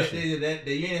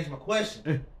didn't answer my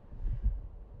question.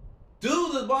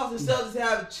 Do the Boston Celtics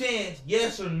have a chance?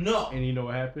 Yes or no? And you know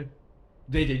what happened?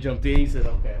 JJ jumped in. He said,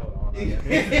 "Okay, hold on." He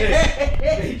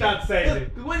tried to say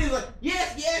it. When he was like,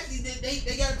 "Yes,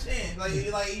 they got a chance." Like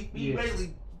he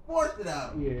basically forced it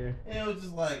out. Yeah. And it was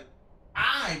just like,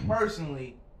 I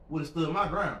personally would have stood my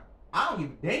ground. I don't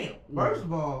give a damn. First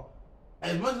of all,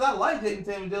 as much as I like Jason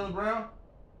Tatum and Jaylen Brown,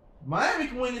 Miami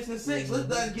can win this in 6. Let's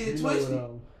not get it twisted.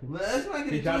 Let's not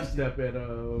get it twisted. He tried to step at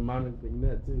Monica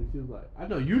McNutt too. She was like, "I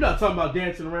know you're not talking about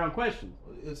dancing around questions."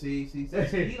 See, he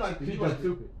like the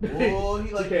stupid. Boy,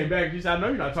 he like. She came back. She said, "I know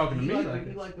you're not talking to me." He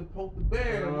like to poke the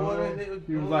bear.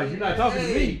 He was like, "You're not talking to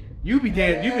me. You been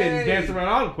dancing around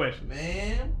all the questions,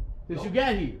 man. Since you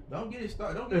got here, don't get it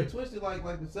started. Don't get it twisted like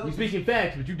the Celtics. You speaking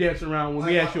facts, but you dancing around when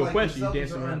we ask you a question. You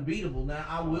dancing around. Unbeatable. Now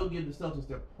I will give the Celtics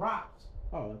their props.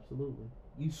 Oh, absolutely.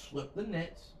 You swept the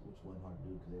Nets, which wasn't hard to do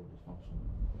because they were dysfunctional.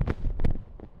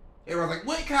 Everyone's like,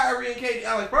 "When Kyrie and KD?"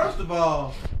 I was like, first of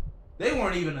all, they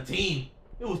weren't even a team.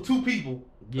 It was 2 people.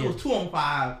 Yeah. It was 2 on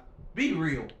 5. Be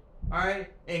real, all right?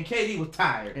 And KD was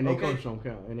tired. And they coach don't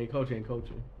count. And they coach ain't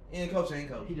coaching. And the coach ain't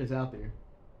coaching. He just out there.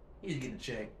 He's getting a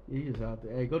check. He just out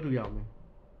there. Hey, go do y'all, man.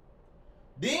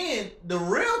 Then the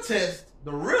real test,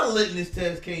 the real litmus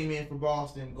test came in for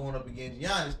Boston going up against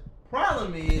Giannis.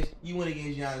 Problem is, you went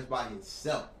against Giannis by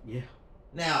himself. Yeah.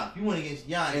 Now, if you went against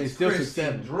And it Giannis, still took Chris,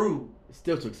 7. and Drew It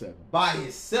still took 7. by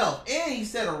himself, and he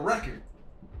set a record.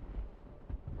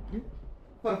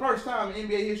 For the first time in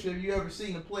NBA history, have you ever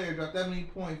seen a player drop that many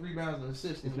points, rebounds, and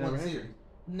assists in one series?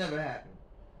 Never happened.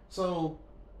 So,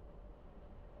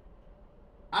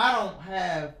 I don't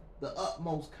have the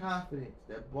utmost confidence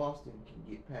that Boston can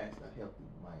get past a healthy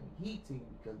Miami Heat team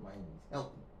because Miami's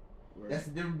healthy. Right. That's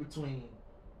the difference between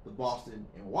the Boston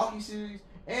and Milwaukee series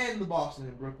and the Boston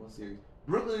and Brooklyn series.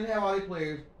 Brooklyn didn't have all their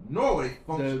players, nor were they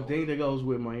functional. The thing that goes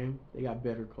with Miami, they got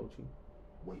better coaching.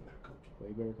 Way better coaching.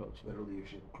 Way better coaching. Better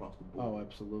leadership across the board. Oh,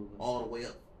 absolutely. All the way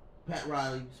up. Pat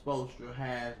Riley, Spoelstra,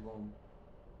 Haslam,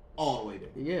 all the way there.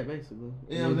 Yeah, basically.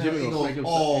 You know and then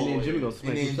Jimmy goes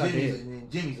smack him upside the head. And then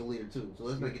Jimmy's a leader too, so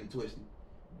let's not get it twisted.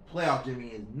 Playoff Jimmy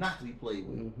is not to be played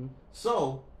with. Mm-hmm.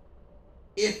 So,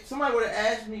 if somebody were to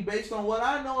ask me based on what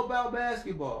I know about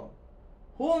basketball,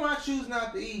 who am I choosing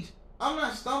out the East? I'm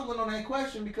not stumbling on that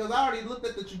question because I already looked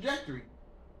at the trajectory.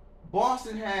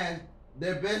 Boston has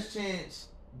their best chance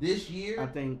this year, I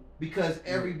think, because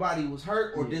everybody was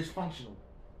hurt or dysfunctional.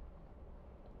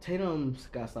 Tatum's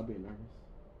got to stop being nervous.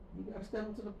 You got to step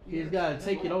into the... He's got to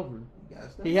take it over.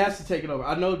 He has to take it over.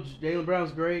 I know Jaylen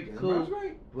Brown's great, cool.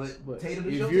 But Tatum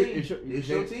is your team. It's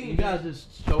your team. You got to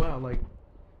just show out. Like,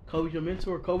 Kobe's your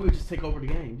mentor. Kobe will just take over the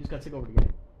game. You just got to take over the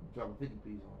game. Dropping 50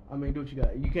 piece on. I mean, do what you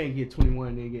got. You can't get 21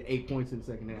 and then get 8 points in the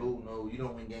second half. No, you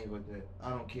don't win games like that. I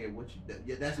don't care what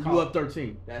you... that's you called, up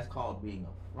 13. That's called being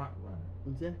a front runner.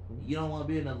 Exactly. You don't want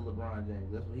to be another LeBron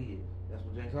James. That's what he is. That's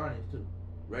what James Harden is too.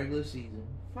 Regular season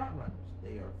front runners.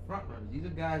 They are front runners. These are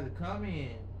guys that come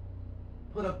in,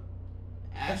 put up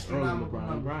astronomical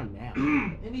numbers. LeBron now.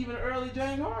 And even early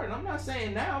James Harden. I'm not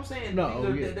saying now. I'm saying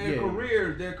no, their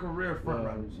careers. Their career front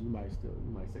runners. You might say that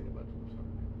about James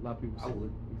Harden. A lot of people say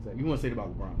that. Exactly. You want to say it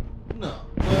about LeBron? No.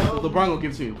 Well, LeBron will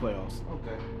give it to you in the playoffs.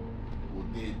 Okay. Well,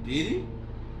 did he? He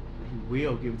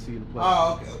will give it to you in the playoffs.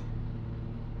 Oh, okay.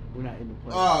 We're not in the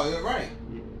playoffs. Oh, you're right.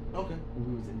 Yeah. Okay.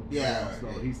 We was in the playoffs,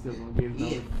 right. so he's still going to give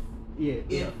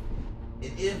his number.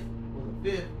 If was a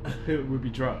fifth, it would be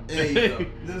dropped. There you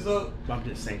go. So, I'm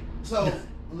just saying. So,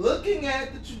 looking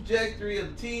at the trajectory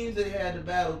of the teams they had to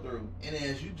battle through, and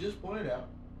as you just pointed out,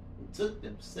 it took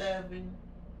them 7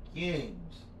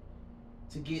 games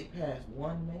to get past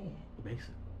one man.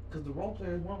 Basically. Because the role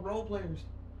players weren't role players.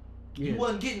 Yeah. You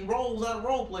wasn't getting roles out of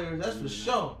role players, that's for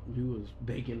sure. He was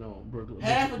baking on Brook Lopez.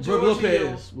 Half of George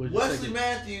Lopez, Wesley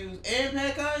Matthews, and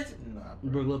Pat Connaughton. Nah,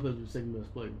 Brook Lopez was the second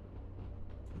best player.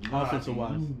 Offensive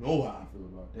wise. You know how I feel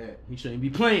about that. He shouldn't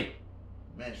be playing.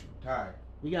 Man should retire.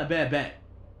 He got a bad back.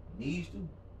 Needs to.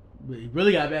 But he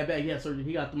really got a bad back. He had surgery.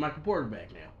 He got the Michael Porter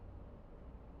back now.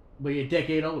 But he's a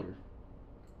decade older.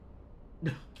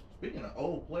 Speaking of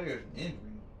old players and injury,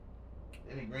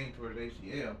 Danny Green towards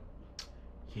ACL.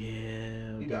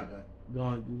 Yeah. You got that. Go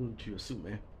on, you want to choose a suit,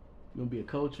 man. You want to be a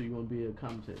coach or you want to be a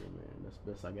commentator, man? That's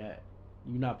the best I got.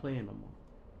 You're not playing no more.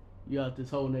 You out this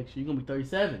whole next year. You're going to be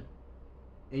 37.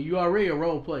 And you already a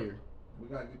role player. We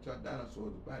got to get your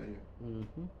dinosaurs up out of here.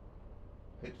 Mm-hmm.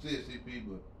 Hate to see it, CP,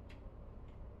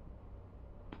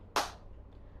 but...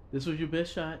 This was your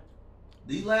best shot.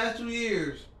 These last 2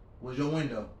 years was your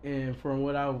window. And from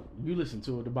what you listened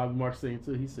to it, the Bobby Marks thing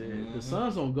too, he said, the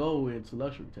Suns don't go into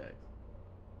luxury tax.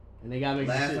 And they got to make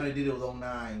last time they did it was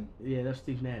 09. Yeah, that's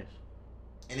Steve Nash.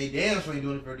 And they damn sure ain't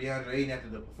doing it for DeAndre Ayton after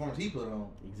the performance he put on.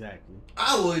 Exactly.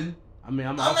 I wouldn't. I mean,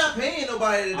 I'm not paying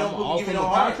nobody that don't give me no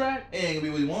contract. It ain't gonna be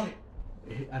what he wanted.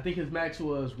 I think his max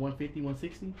was 150,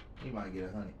 160. He might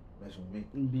get 100. That's with me.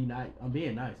 Be nice. I'm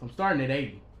being nice. I'm starting at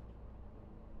 80.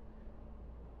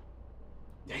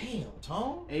 Damn,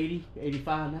 Tom. 80,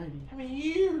 85, 90. How many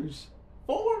years?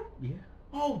 4? Yeah.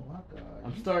 Oh my God.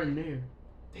 I'm starting there.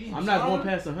 Damn, I'm not going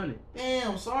past 100.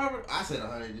 Damn, sorry. I said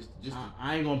 100 just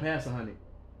I ain't going past 100. You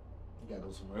gotta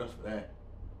go somewhere else for that.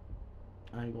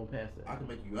 I ain't going past that. I can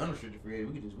make you unrestricted free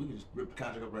agent. We can just rip the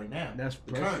contract up right now. That's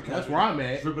where I'm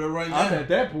at. Rip it up right now. I'm at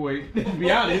that point. To be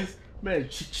honest, man.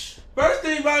 First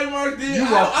thing Bobby Marks did,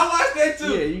 I watched that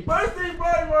too. Yeah, First thing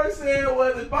Bobby Marks said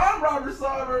was, if I'm Robert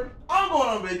Sarver, I'm going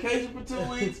on vacation for 2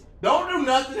 weeks. Don't do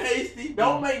nothing hasty.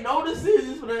 Don't make no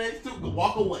decisions for the next 2.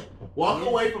 Walk away. Walk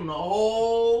away from the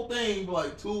whole thing for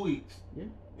like 2 weeks. Yeah.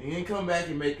 And then come back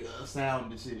and make a sound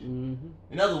decision.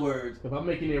 Mm-hmm. In other words, if I'm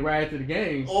making it right after the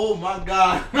game. Oh my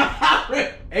God.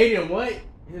 Aiden what?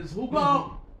 His who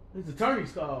called? His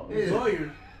attorney's called. His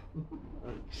lawyer.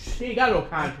 He ain't got no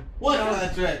contract. What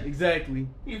contract? Exactly.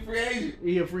 He a free agent.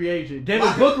 He a free agent.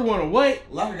 Devin Booker went away.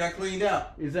 Locker got cleaned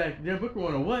out. Exactly. Devin Booker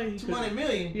went away. $200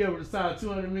 million. He able to sign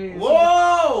 $200 million.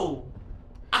 Whoa!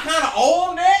 I kind of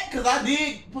own that because I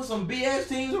did put some BS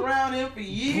teams around him for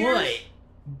years.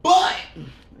 But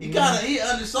he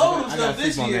undersold himself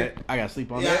this year. I gotta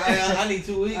sleep on Yeah, that. I need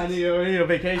 2 weeks. I need a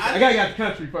vacation. I gotta get out the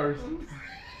country first.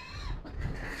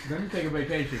 Let me take a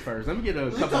vacation first. Let me get a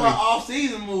couple talking about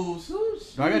off-season moves.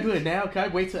 Do I gotta do it now? Can I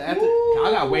wait till after? I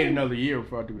gotta wait another year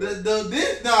before I do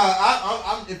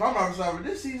that. If I'm not sorry,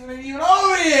 this season ain't even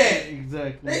over yet.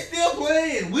 Exactly. They still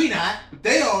playing. We not, but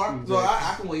they are. Exactly. So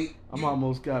I can wait. I'm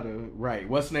almost got a right.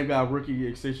 What's the name? Got a rookie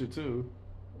extension too.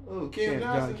 Oh, Cam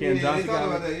Johnson. Cam Johnson. They talking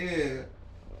about that. Yeah,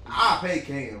 I pay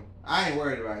Cam. I ain't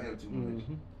worried about him too much.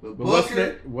 Mm-hmm. But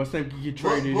what's name can get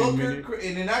traded Booker, in a minute?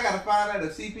 and then I gotta find out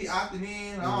if CP opted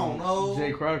in. I don't know.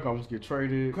 Jay Crowder almost get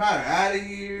traded. Crowder out of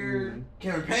here.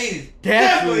 Cameron Payne is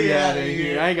Definitely out of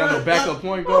here. I ain't got no backup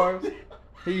point guards.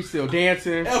 He's still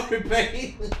dancing. Cameron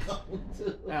Payne is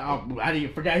I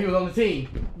didn't forget he was on the team.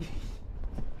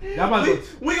 We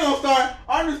gonna start.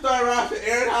 I'm gonna start roster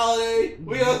Aaron Holiday.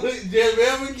 We gonna put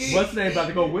JaVale McGee. What's the name about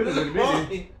to go with him in a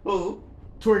minute? Who?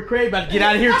 Torrey Craig about to get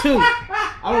out of here too.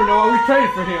 I don't know why we traded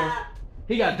for him.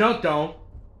 He got dunked on.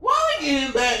 Why we get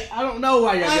him back? I don't know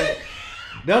why y'all got.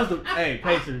 That was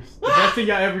Pacers. The best thing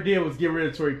y'all ever did was get rid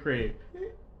of Torrey Craig.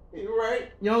 You're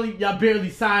right. Y'all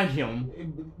barely signed him.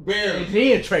 Barely. And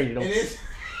then traded him. And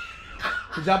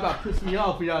Cause y'all about to piss me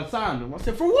off when y'all signed him. I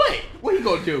said, for what? What he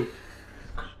gonna do?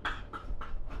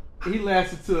 He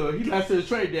lasted till the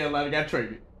trade deadline and got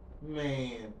traded.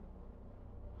 Man.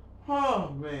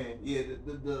 Oh man. Yeah,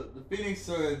 the Phoenix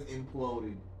Suns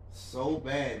imploded so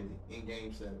badly in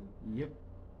Game 7. Yep.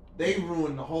 They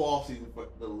ruined the whole offseason for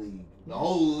the league. The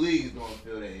whole league is gonna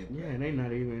feel that impact. Yeah, and they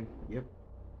not even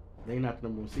they not the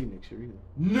number 1 seed next year either.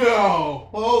 No!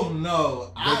 Oh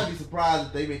no. I'd be surprised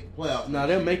if they make the playoffs. No,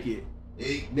 they'll make it.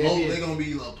 They're gonna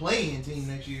be a playing team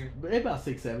next year. But they about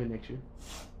 6-7 next year.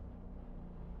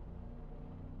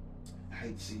 I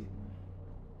hate to see it.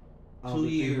 2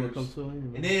 years.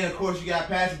 And then, of course, you got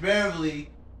Patrick Beverly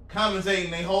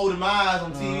commentating. They hold him eyes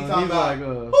on TV talking about,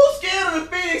 who's scared of the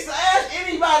Phoenix? Ask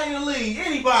anybody in the league.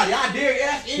 Anybody. I dare you.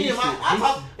 Ask any of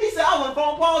my... He said, I was on the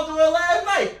phone Paul Joel last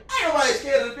night. Ain't nobody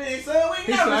scared of the Phoenix, son. We ain't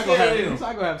never scared of them. He's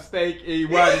not going to have steak and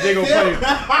they going to play.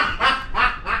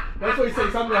 That's what he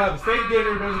said. So I'm going to have a steak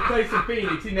dinner. There's a place in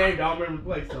Phoenix. He named it. I don't remember the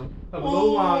place, though. Have a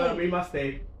little wine. I'll eat my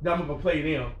steak. Then I'm going to play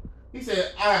them. He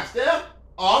said, I got Steph.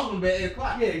 Oh, I'm going to be at 8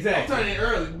 o'clock. Yeah, exactly. I'm turning in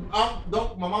early.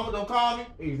 My mama don't call me.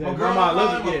 Exactly. My girl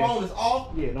don't call me. My phone is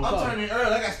off. Yeah, I'm turning in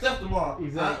early. I got Steph tomorrow.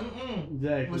 Exactly.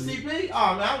 Exactly. With CP,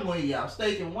 oh man, I'm going to eat out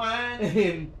steak and wine.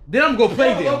 And then I'm going to play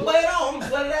them. I'm going to play it on. I'm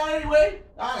going to set it out anyway.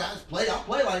 I'll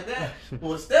play like that. But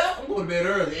with Steph, I'm going to bed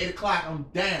early. 8 o'clock, I'm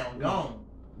down, gone.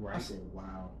 Right. I said,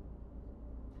 wow.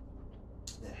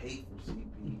 The hate for CP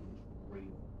is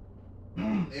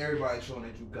real. Everybody's showing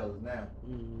their true colors now.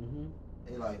 Mm-hmm.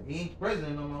 They like, he ain't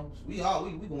president no more. We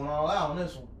going all out on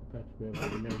this one.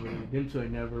 Them two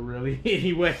ain't never really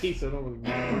anyway, so don't really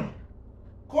matter.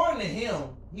 According to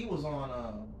him, he was on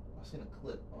I seen a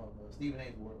clip of Stephen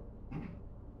A's World.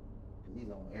 Cause he's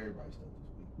on everybody's stuff this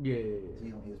week. Yeah. So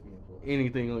he's on ESPN Plus.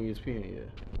 Anything on ESPN,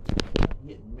 yeah.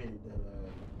 He admitted that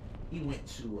he went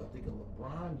to I think a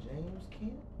LeBron James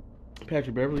camp.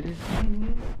 Patrick Beverly did?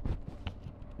 Mm-hmm.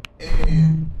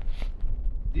 And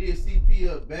did CP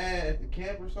up bad at the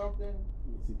camp or something?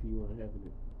 CP wasn't having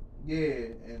it.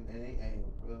 Yeah, and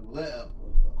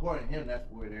according to him, that's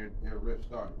where their rift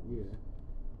started. Yeah.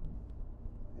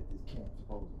 At this camp,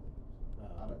 supposedly.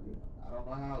 I don't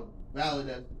know how valid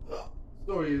that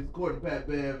story is, according to Pat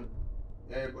Bev.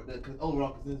 Because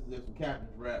overall consensus is some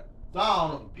captain's rap. So I don't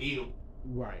know if he beat him.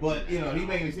 Right. But, he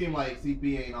made it seem like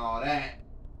CP ain't all that.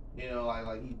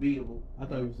 Like he's beatable. I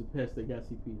thought he was the pest that got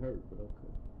CP hurt, but okay.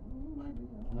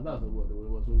 I thought that's what it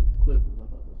was with the Clippers. I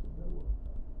thought that's what that was.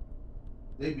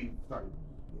 They started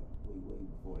way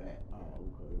before that. Oh,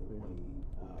 okay.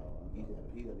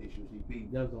 He had issue with CP.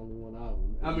 That was the only one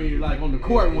I mean, like on the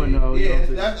court one though. Yeah,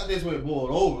 that's where it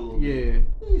boiled over a little bit.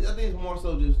 Yeah. I think it's more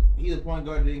so just he's a point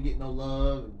guard that didn't get no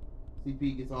love, and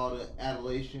CP gets all the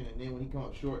adulation, and then when he comes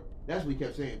up short, that's what he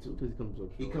kept saying too. Because he comes up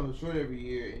short. He comes up short every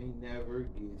year, and he never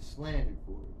gets slandered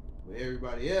for it. But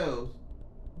everybody else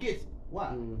gets it. Why?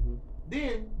 Mm-hmm.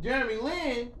 Then Jeremy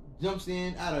Lin jumps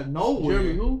in out of nowhere.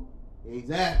 Jeremy who?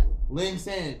 Exactly. Lin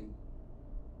Sanity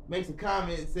makes a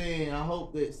comment saying, I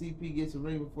hope that CP gets a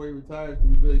ring before he retires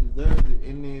because he really deserves it.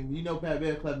 And then, Pat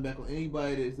Bev clapping back on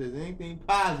anybody that says anything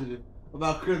positive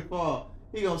about Chris Paul.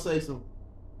 He gonna say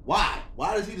why?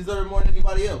 Why does he deserve it more than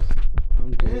anybody else?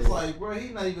 And it's like, bro,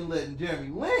 he's not even letting Jeremy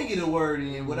Lin get a word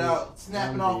in without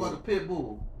snapping off like a pit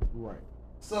bull. Right.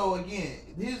 So, again,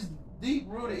 his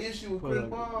deep-rooted issue with Chris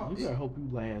Paul. You gotta hope you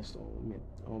last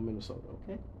on Minnesota,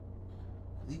 okay?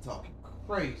 He talking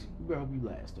crazy. You better be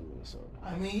last in Minnesota.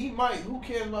 I mean, he might. Who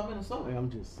cares about Minnesota? I'm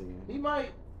just saying. He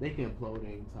might. They can implode at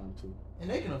any time too. And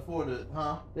they can afford it,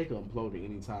 huh? They can implode at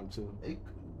any time too. They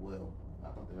could. Well, I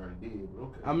thought they already did, but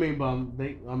okay. I mean,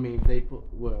 but they put.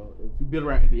 Well, if you build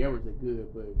around the Edwards, they're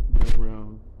good. But if you build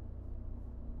around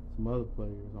some other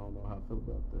players, I don't know how I feel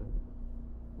about that.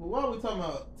 Well, why are we talking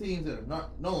about teams that are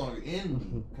no longer in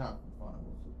the conference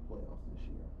finals or playoffs this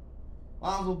year?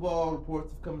 Lonzo Ball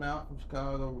reports have come out from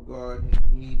Chicago regarding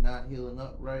he not healing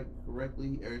up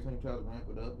correctly. Every time he tries to ramp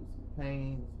it up, it's some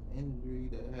pain, some injury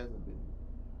that hasn't been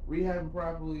rehabbing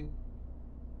properly.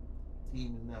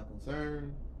 Team is now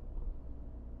concerned.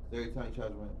 Every time he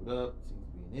tries to ramp it up, it seems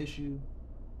to be an issue.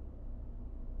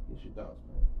 What's your thoughts,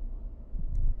 man?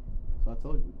 So I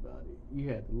told you about it. You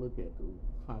had to look at the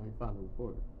final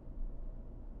report.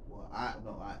 Well, I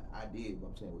did, but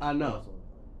I'm saying. I know.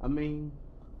 I mean,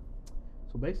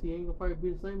 so basically, he ain't gonna probably be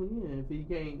the same again if he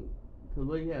can't.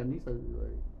 Cause he had knee surgery,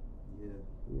 right?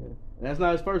 Yeah. And that's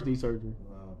not his first knee surgery.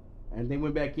 Wow. And they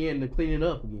went back in to clean it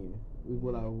up again. Is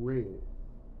what I read.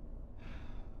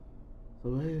 So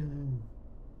what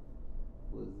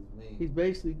does this mean? He's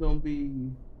basically gonna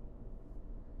be.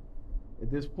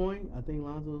 At this point, I think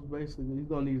Lonzo's basically he's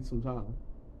gonna need some time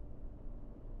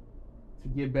to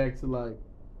get back to like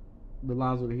the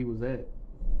Lonzo that he was at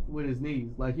with his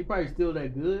knees. Like he probably still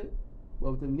that good,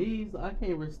 but with the knees, I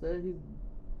can't risk that. He's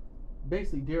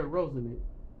basically Derrick Rose in it.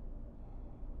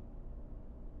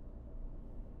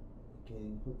 Can't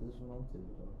even put this one on TV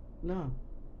though. No.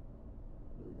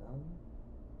 Billy Donovan?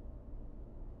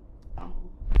 Oh.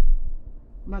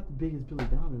 I'm not the biggest Billy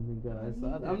Donovan guy,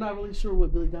 so I'm not really sure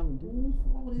what Billy Donovan did. Whose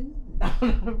fault is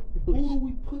this? Who do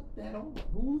we put that on?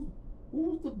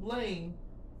 Who's to blame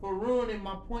for ruining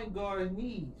my point guard's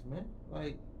knees, man?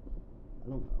 Like, I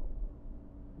don't know.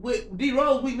 With D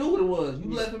Rose, we knew what it was.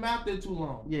 You left him out there too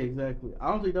long. Yeah, exactly.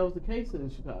 I don't think that was the case in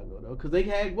Chicago though, because they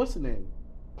had what's the name?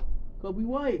 Kobe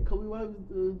White. Kobe White was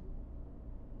the.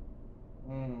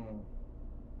 Yeah.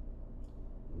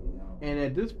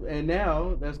 And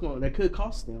now that could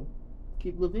cost them.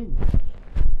 Keep Levine.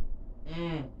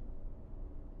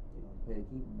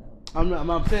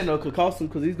 I'm saying though, could cost him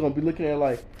because he's gonna be looking at it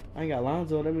like I ain't got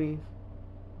Lonzo. That means.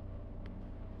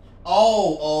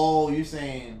 Oh, you're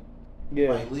saying. Yeah.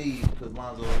 Might leave because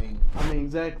Lonzo ain't. I mean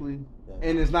exactly.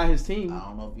 And it's not his team. I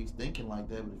don't know if he's thinking like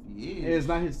that, but if he is, and it's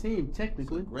not his team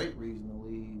technically. It's a great reason to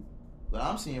leave. But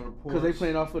I'm seeing reports because they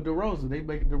playing off of DeRozan. They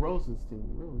make DeRozan's team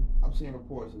really. I'm seeing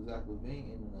reports of Zach LaVine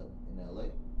in LA.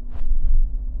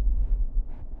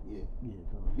 Yeah.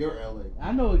 You're LA.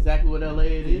 I know exactly what LA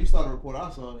it is. You saw the report I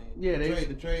saw. Yeah,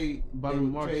 the trade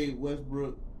trade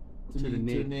Westbrook to the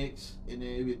Knicks, and then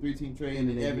it'd be a 3-team trade, and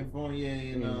then Evan Fournier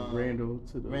and Randall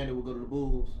will go to the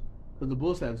Bulls. Because the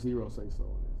Bulls have zero say so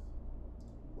in this.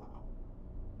 Wow.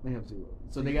 They have zero.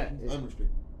 So they got unrestricted.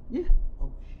 Yeah. Oh.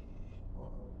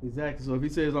 Exactly. So if he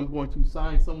says I'm going to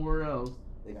sign somewhere else,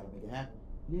 they gotta make it happen.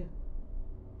 Yeah.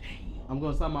 Damn. I'm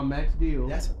gonna sign my max deal.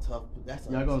 That's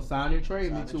y'all gonna sign and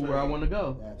trade me to where I want to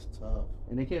go. That's tough.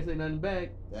 And they can't say nothing back.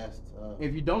 That's tough.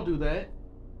 If you don't do that,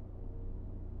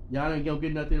 y'all ain't gonna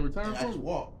get nothing in return for it.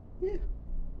 Walk. Yeah.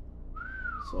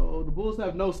 So the Bulls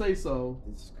have no say so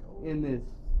in this.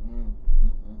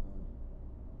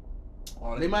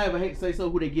 They might have a say so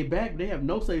who they get back, but they have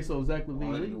no say so exactly.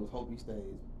 All they do is hope he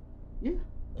stays. Yeah.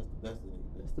 That's the best thing.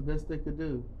 That's the best they could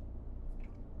do.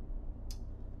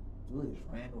 Julius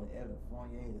Randle and Evan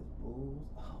Fournier as Bulls.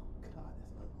 Oh God,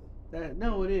 that's ugly.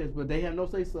 No, it is, but they have no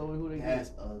say so in who they get.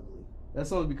 That's ugly.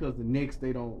 That's only because the Knicks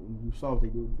you saw what they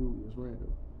do with Julius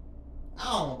Randle. I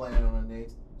don't blame it on the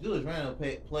Knicks. Julius Randle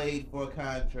played for a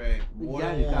contract more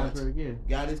than once.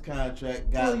 Got his contract.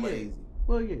 Got lazy.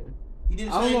 Well, yeah. He did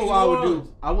the I same don't know thing what I would Rose.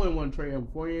 do. I wouldn't want to trade him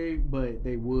Fournier, but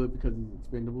they would because he's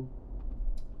expendable.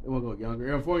 They want to go younger.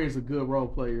 Aaron Fournier is a good role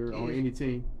player on any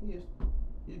team. He is.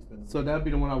 He's expendable. So that'd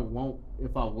be the one I would want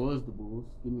if I was the Bulls.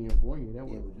 Give me Aaron Fournier. That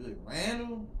would. But Julius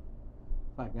Randle.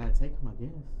 If I gotta take him, I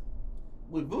guess.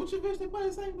 With Vucevic, they play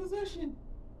the same position.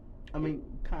 I mean,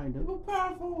 kind of. They both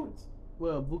power forwards.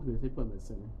 Well, Vucevic, they put him at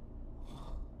center.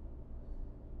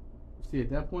 See, at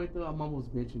that point though, I'm almost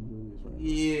benching Julius Randle.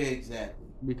 Yeah, exactly.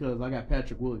 Because I got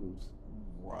Patrick Williams.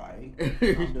 Right.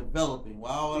 I'm developing.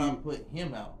 Why would I put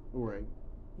him out? Right.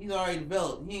 He's already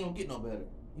developed. He ain't gonna get no better.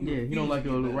 He don't like it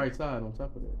on the right side on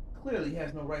top of that. Clearly, he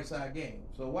has no right side game.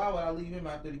 So why would I leave him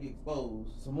out there to get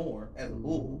exposed some more as a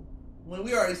Bull when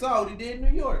we already saw what he did in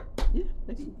New York? Yeah.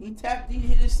 He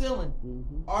hit his ceiling.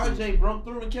 Mm-hmm. RJ broke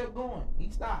through and kept going. He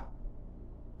stopped.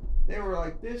 They were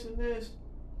like this and this.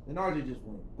 And RJ just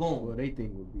went boom. Well, they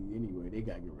think would be anyway. They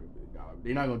got to get rid of it. Dog.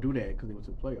 They're not gonna do that because they went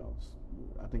to the playoffs.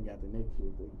 I think after next year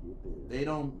they can get there. They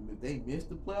don't. If they miss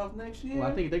the playoffs next year.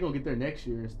 Well, I think they're gonna get there next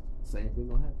year. Same thing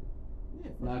gonna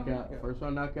happen. Yeah, first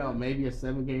round knockout, maybe a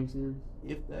 7-game series.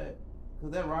 If that,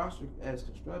 because that roster as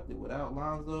constructed without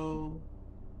Lonzo,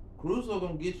 Caruso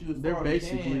gonna get you as They're far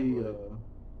basically as he can,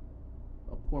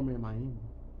 a poor man Miami.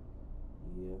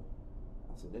 Yeah,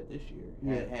 I said that this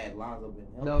year. Had Lonzo been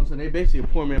healthy. No, I'm saying they basically a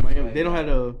poor man Miami. They don't have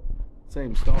the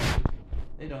same stars.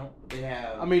 They don't. They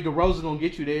have. I mean, DeRozan gonna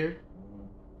get you there.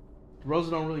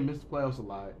 DeRozan don't really miss the playoffs a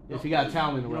lot. If he got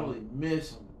talent around. He don't really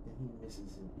miss him. He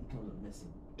misses him. He comes up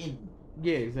missing in the playoffs.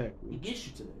 Yeah, exactly. He gets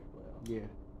you to the playoffs. Yeah.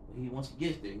 But once he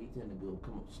gets there, he tend to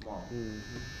come up small.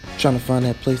 Mm-hmm. Trying to find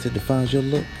that place that defines your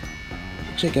look?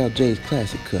 Check out Jay's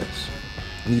Classic Cuts.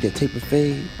 Need a taper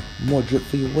fade, more drip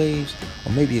for your waves,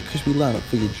 or maybe a crispy lineup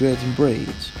for your dreads and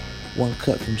braids? One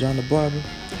cut from John the Barber,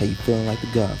 how you feeling like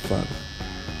the Godfather?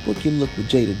 Book your look with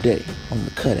Jay today on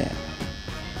the Cut app.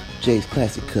 Jay's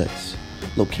Classic Cuts,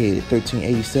 located at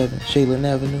 1387 Shaylin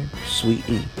Avenue, Suite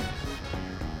E.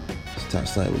 It's Ty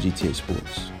Slatter with GTA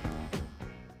Sports.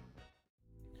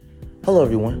 Hello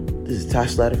everyone, this is Ty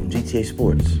Slatter from GTA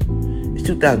Sports. It's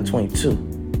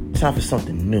 2022, time for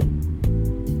something new.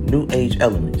 New age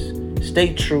elements.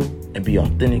 Stay true and be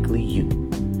authentically you.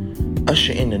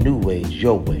 Usher in the new ways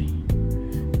your way.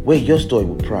 Wear your story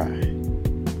with pride.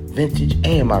 Vintage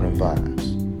and modern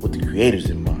vibes with the creators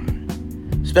in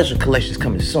mind. Special collections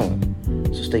coming soon,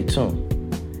 so stay tuned.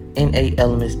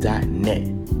 NAElements.net.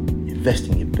 Invest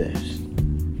in your best.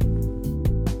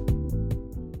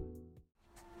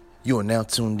 You are now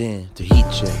tuned in to Heat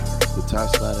Check with Ty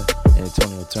Slatter and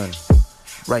Antonio Turner,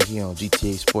 right here on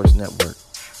GTA Sports Network.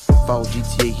 Follow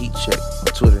GTA Heat Check on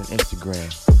Twitter and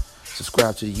Instagram.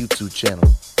 Subscribe to the YouTube channel,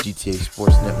 GTA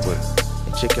Sports Network,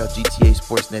 and check out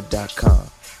GTASportsNet.com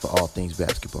for all things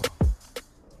basketball.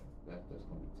 That's gonna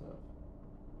be tough.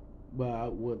 But I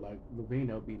would like Levine.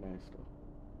 That would be nice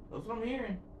though. That's what I'm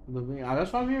hearing. Levine.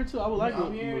 That's what I'm hearing too. I would like.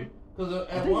 I'm hearing because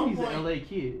I at think one he's point, an LA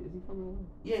kid. Is he from LA?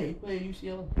 yeah, he played at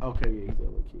UCLA. Okay, yeah, he's an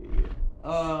LA kid.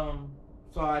 Yeah.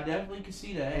 So I definitely can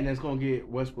see that. And that's gonna get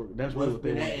Westbrook. That's really what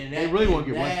they want. And They really want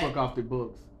to get Westbrook off their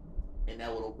books. And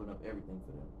that would open up everything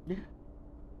for them. Yeah.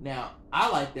 Now I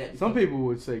like that. Some people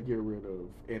would say get rid of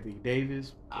Anthony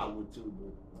Davis. I would too,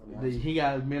 but I mean, He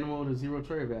got minimal to zero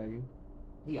trade value.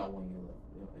 he got 1 year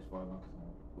left, as far as I'm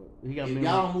concerned. He got If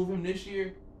minimal. y'all don't move him this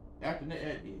year, after that,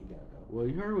 yeah, he gotta go. Well,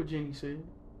 you heard what Jenny said.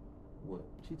 What?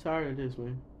 She tired of this,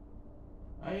 man.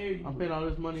 I hear you. I'm paying all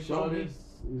this money for all this.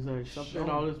 He's like, I'm paying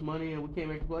all this money and we can't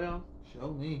make the playoffs.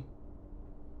 Show me.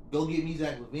 Go get me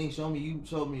Zach LaVine. Show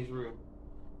me it's real.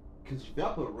 Because if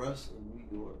y'all put Russ in New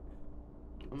York,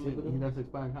 I mean, he does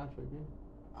expiring contract, yeah.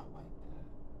 I like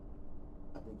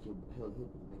that. I think he'll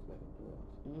hit the next back in the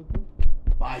playoffs.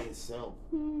 Mm-hmm. By himself.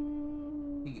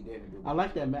 He could damn do. I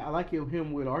like that, man. I like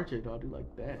him with RJ, though. I do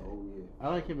like that. Oh, yeah. I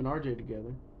like him and RJ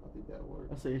together. I think that'll work.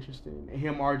 That's interesting. And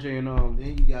him, RJ, and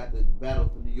Then you got the battle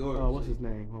for New York. what's his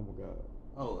name? Oh my God.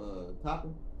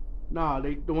 Toppin? Nah,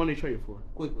 the one they traded for.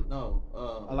 Quickly, no.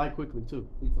 I like Quickly too.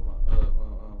 Who you talking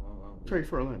about? Trade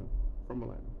for Atlanta, from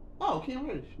Atlanta. Oh, Cam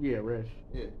Reddish. Yeah, Reddish.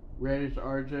 Yeah. Reddish,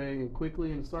 RJ, and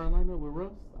Quickly in the starting lineup with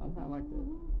Russ. I kind of like that.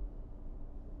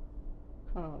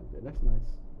 Kind of like that. That's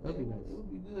nice. That'd be nice. It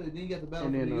would be good. Then you got the battle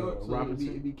And for then, New York. So Robinson.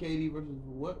 it'd be KD versus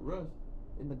Russ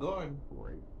in the Garden.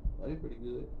 Great. That'd be pretty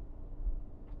good.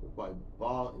 It's like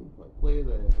ball, it's like players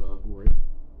ass off. Great.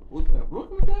 We playing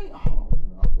Brooklyn today? Oh,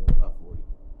 I'll feel about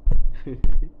 40.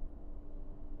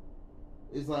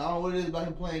 It's like, I don't know what it is about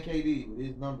him playing KD, but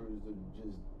his numbers are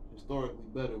just historically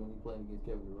better when he's playing against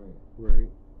Kevin Durant.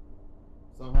 Right.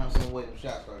 Somehow, some way, them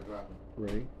shots start dropping.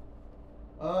 Right.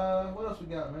 What else we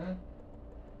got, man?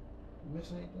 You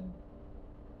missing anything?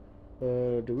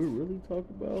 Do we really talk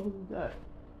about who we got?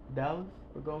 Dallas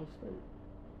or Golden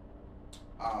State?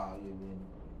 Ah, yeah, man.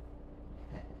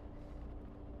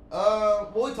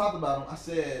 Well, we talked about them. I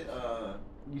said,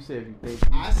 You said if you think.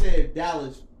 I said if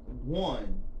Dallas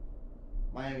won,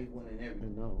 Miami's winning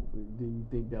everything. No. Do you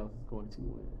think Dallas is going to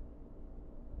win?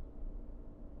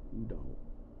 You don't.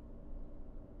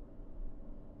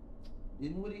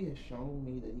 Dinwiddie has shown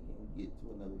me that he can get to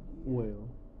another gear. Well,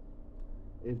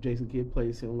 if Jason Kidd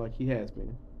plays him like he has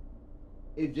been.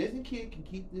 If Jason Kidd can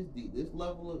keep this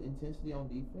level of intensity on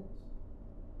defense,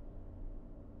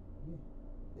 yeah,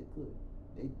 they could.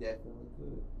 They definitely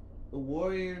could. The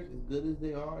Warriors, as good as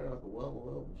they are, they're like a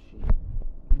well-oiled machine.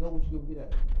 You know what you're going to get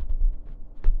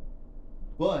at.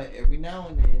 But every now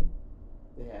and then,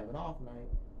 they have an off night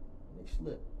and they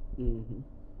slip. Mm-hmm.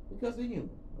 Because they're human.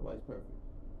 Nobody's perfect.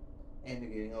 And they're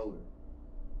getting older.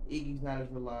 Iggy's not as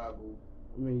reliable.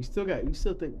 I mean, you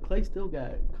still think Clay still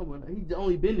got. Come on, he's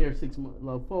only been there 6 months,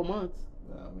 like 4 months.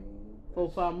 I mean, 4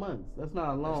 or 5 months. That's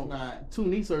not long. That's not 2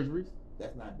 knee surgeries.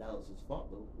 That's not Dallas's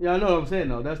fault though. Yeah, I know what I'm saying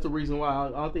though. That's the reason why I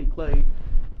don't think Clay.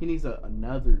 He needs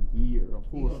another year, a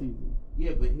full season.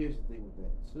 Yeah, but here's the thing with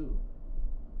that too.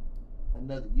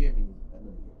 Another year means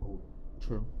another year older.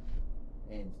 True.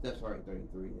 And Steph's already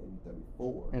 33, and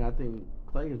 34. And I think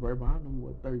Clay is right behind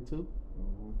him, 32?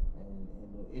 Mm-hmm. And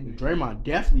the injuries, Draymond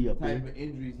definitely up there. The type of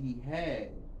injuries he had,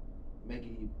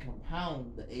 making you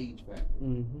compound the age factor.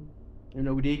 Mm-hmm. You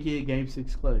know, we did get Game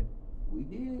 6 Clay. We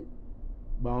did.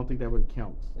 But I don't think that really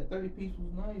counts. That 30-piece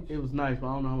was nice. It was nice, but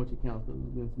I don't know how much it counts because it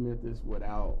was against Memphis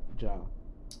without Ja.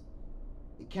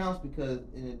 It counts because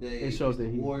in the day, it shows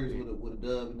that the Warriors with a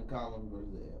dub in the column versus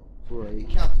the L. Right. It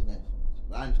counts in that sense.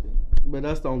 I understand. But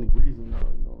that's the only reason, though.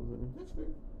 You know what I'm saying? That's fair.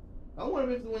 I want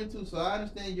Memphis to win too, so I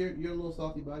understand you're a little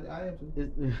salty about it. I am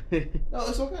too. No,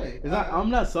 it's okay.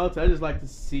 I'm not salty. I just like to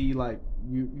see like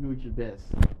you at your best.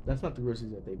 That's not the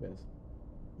Grizzlies at their best.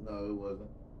 No, it wasn't.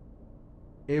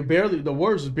 The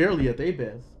Warriors was barely at their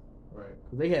best. Right.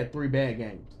 Because they had 3 bad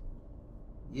games.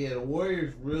 Yeah, the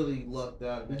Warriors really lucked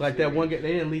out. Like that one game,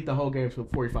 they didn't lead the whole game for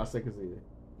 45 seconds either.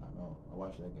 I know. I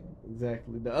watched that game.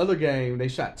 Exactly. The other game, they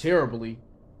shot terribly,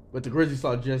 but the Grizzlies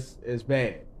saw just as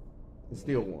bad and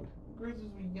still won. The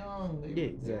Grizzlies were young.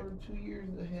 Exactly. They were 2 years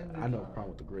ahead of their I know time. the problem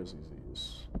with the Grizzlies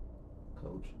is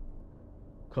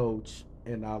Coach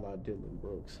and Allah Dylan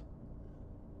Brooks.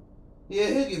 Yeah,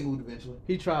 he'll get moved eventually.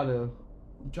 He tries to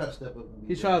step up.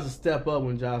 He tries to step up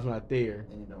when Ja's not there.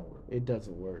 And it don't work. It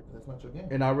doesn't work. That's not your game.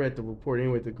 And I read the report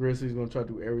anyway. The Grizzlies going to try to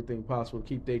do everything possible to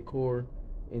keep their core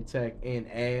intact and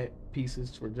add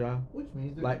pieces for Ja. Which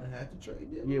means they're going to have to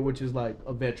trade them. Yeah, which is like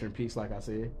a veteran piece, like I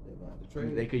said. They're going to have to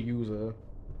trade They could use a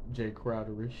Jay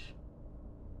Crowder-ish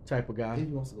type of guy. If he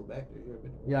wants to go back there.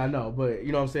 Yeah, I know. But,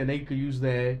 you know what I'm saying? They could use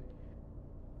that.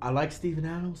 I like Steven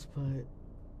Adams, but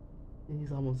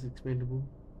he's almost expendable.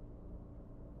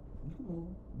 You can move.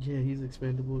 Yeah, he's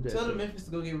expendable. Tell the Memphis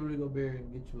to go get Rudy Gobert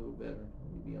and get you a better.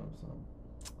 You be on something.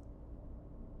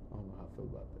 I don't know how I feel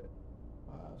about that.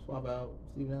 Swap out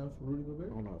Steven Adams for Rudy Gobert?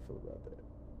 I don't know how I feel about that.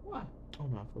 Why? I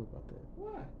don't know how I feel about that.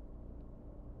 Why?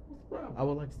 What's the problem? I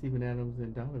would like Steven Adams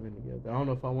and Donovan together. I don't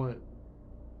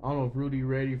know if Rudy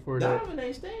ready for that. Donovan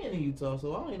ain't staying in Utah,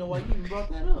 so I don't even know why you even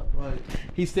brought that up. Like,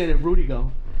 he said if Rudy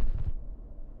go.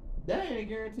 That ain't a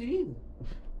guarantee either.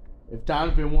 If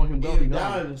Donovan want him go, if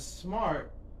Donovan's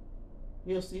smart,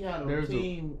 he'll see how the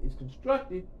team is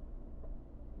constructed,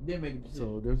 then make a decision.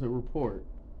 So there's a report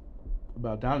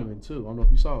about Donovan too. I don't know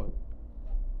if you saw it.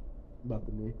 About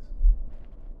the Knicks.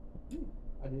 Yeah,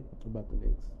 I did. About the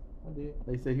Knicks. I did.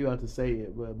 They said he ought to say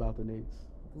it, but about the Knicks.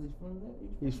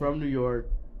 He's from New York,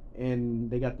 and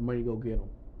they got the money to go get him.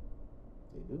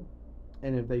 They do.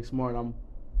 And if they smart, y'all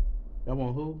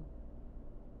want who?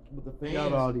 But the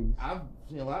fans, all these. I've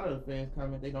seen a lot of the fans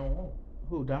comment they don't want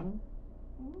who, Donovan?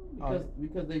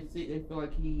 Because they feel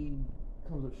like he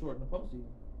comes up short in the postseason.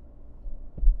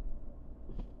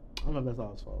 I don't know if that's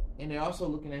all his fault. And they're also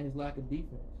looking at his lack of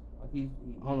defense. Like he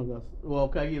I don't know if that's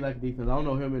okay. He lack defense. I don't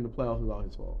know him in the playoffs is all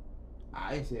his fault.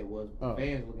 I didn't say it was.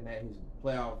 Fans looking at his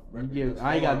playoff record. Yeah,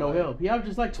 I ain't got no help. He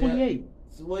averaged like 28. Yeah.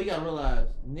 So, well, you gotta realize,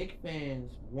 Knicks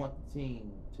fans want the team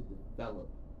to develop.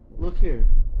 Look here.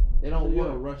 They don't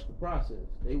want to rush the process.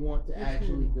 They want to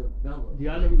actually develop. Do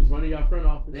y'all know who's running y'all front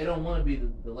office? They don't want to be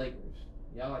the Lakers.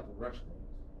 Y'all like to rush things.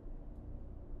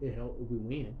 It helps if we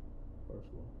win, first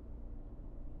of all.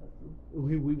 That's true.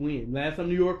 We win. Last time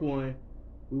New York won,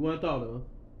 we weren't thought of.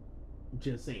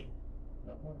 Just saying.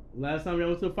 Last time y'all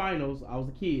went to the finals, I was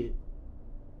a kid.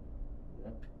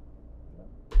 Yeah.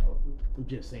 I'm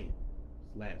just saying.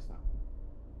 Last time.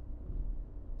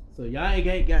 So y'all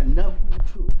ain't got nothing to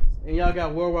truth. And y'all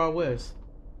got World Wide West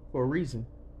for a reason.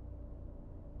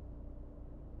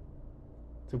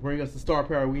 To bring us the star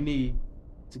power we need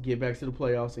to get back to the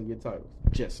playoffs and get titles.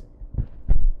 Just saying.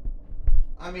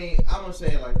 I mean, I'm going to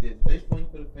say it like this. If they swing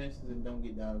for the fences and don't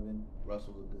get Donovan,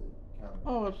 Russell's a good counter.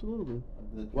 Oh, absolutely.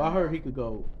 Well, I heard he could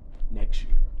go next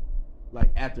year. Like,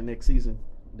 after next season,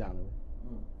 Donovan.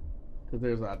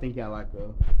 Because I think he got like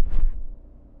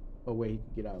a way he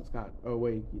could get out of Scott, or a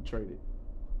way he could get traded.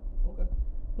 Okay.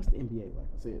 What's the NBA like?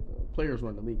 I said, the players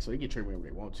run the league, so they get traded whenever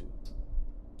they want to.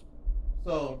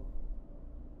 So,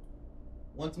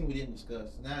 one thing we didn't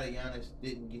discuss, now that Giannis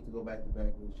didn't get to go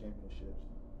back-to-back with his championships,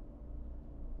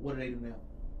 what do they do now?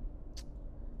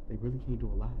 They really can't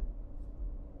do a lot.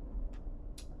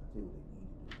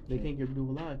 They can't do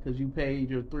a lot because you paid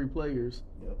your 3 players,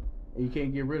 and you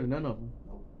can't get rid of none of them.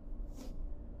 Nope.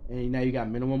 And now you got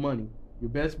minimum money. Your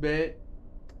best bet,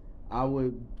 I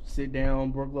would sit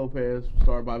down Brook Lopez,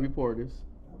 start Bobby Portis.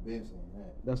 I've been saying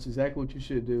that. That's exactly what you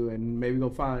should do, and maybe go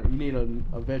find. You need a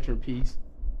veteran piece.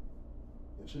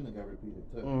 They shouldn't have got rid of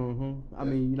PJ Tucker. Mm-hmm. I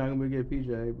mean, you're not gonna get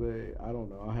PJ, but I don't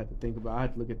know. I had to think about. I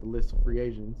had to look at the list of free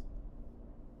agents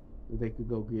that they could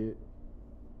go get.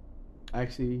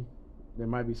 Actually, there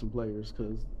might be some players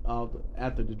because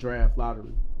after the draft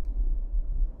lottery.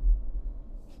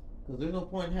 Because there's no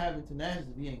point in having Thanasis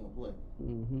if he ain't gonna play.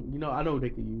 Mm-hmm. You know, I know what they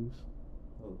could use.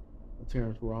 Who?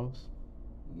 Terrence Ross.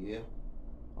 Yeah.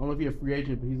 I don't know if he's a free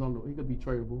agent, but he could be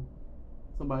tradable.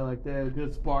 Somebody like that, a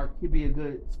good spark. He'd be a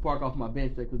good spark off my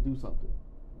bench that could do something.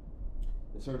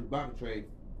 The Serge Ibaka trade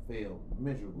failed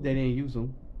miserably. They didn't use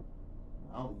him.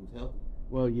 I don't think he was healthy.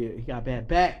 Well, yeah, he got bad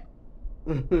back.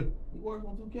 He worked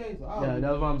on 2K, so yeah,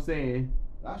 that's what I'm saying.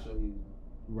 I show you.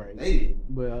 Right. They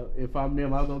didn't. But if I'm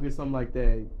them, I'm gonna get something like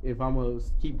that. If I'm gonna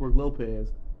keep Brook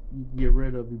Lopez, you can get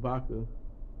rid of Ibaka.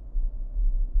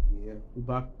 Yeah.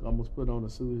 Ibaka almost put on a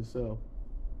suit himself.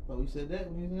 Oh, you said that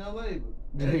when he was in LA.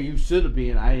 But you should have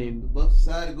been. I ain't. The Bucks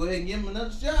decided to go ahead and give him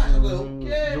another shot. I'm like,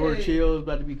 okay. George Hill is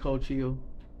about to be Coach Hill.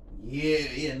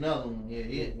 Yeah, another one. Yeah.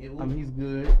 I mean, he's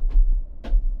good.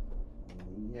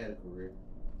 He had a career.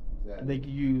 Exactly. They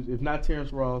could use, if not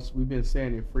Terrence Ross, we've been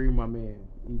saying it, free my man,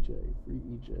 EJ. Free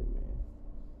EJ, man.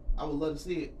 I would love to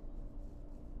see it.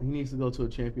 He needs to go to a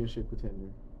championship contender.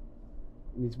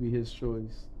 It needs to be his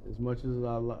choice. As much as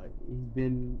I like, he's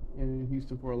been in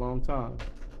Houston for a long time.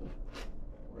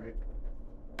 Right.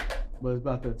 But it's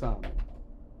about that time.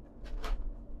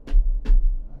 I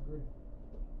agree.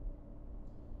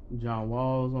 John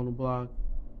Wall's on the block,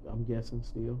 I'm guessing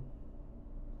still.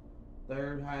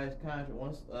 Third highest contract.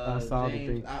 Once I saw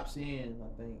James opts in,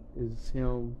 I think. It's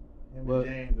him. Him But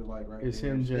and James are like right it's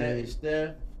there. him, James. It's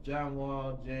Steph, John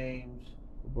Wall, James,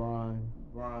 Brian.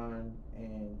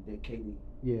 and KD.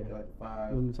 Yeah. They're like the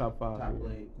five. In the top five. Top yeah.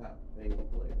 paid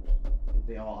players. If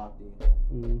they all opt in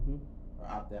Mm-hmm. or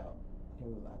opt out. I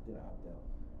can't remember opt in or opt out.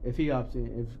 If he opts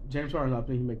in, if James Harden opts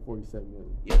in, he make $47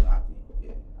 million. Yeah, opt in.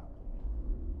 Yeah, opt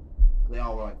in. They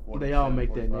all were like 40. They all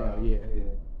make that now. Yeah.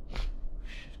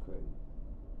 It's crazy.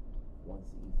 One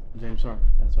season. James Harden.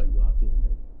 That's why you opt in,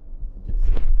 baby. Just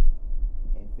saying.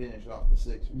 And finish off the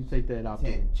Sixers. You take that opt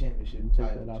in. Championship You take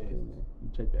title that opt in, chances. man. You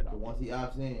take that But opt in. once he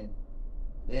opts in,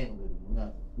 they ain't gonna do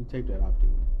nothing. You take that opt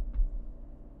in.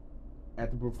 At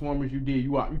the performance you did,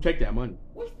 you take that money.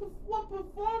 What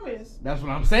performance? That's what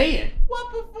I'm saying.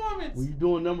 What performance? When you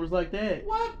doing numbers like that,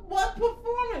 What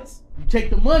performance? you take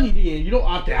the money then. You don't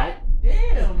opt out.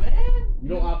 Damn, man. You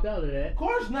don't opt out of that. Of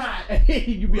course not.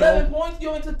 You be 11 points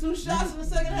going to 2 shots in the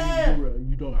second half.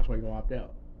 You don't. That's why you don't opt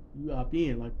out. You opt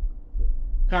in like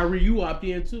Kyrie. You opt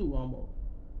in too, almost.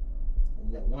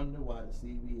 And you wonder why the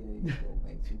CBA don't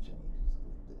make two changes.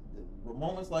 The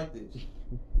moments like this,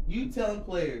 you telling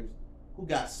players who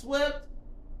got swept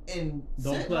and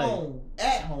Don't sent play. home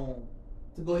at home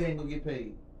to go ahead and go get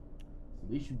paid.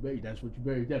 At least you buried. That's what you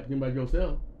buried. You have to think about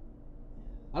yourself.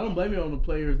 I don't blame it on the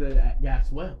players that got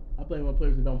swept. I blame it on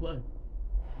players that don't play.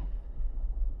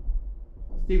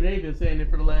 Stephen A. been saying it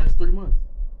for the last 3 months.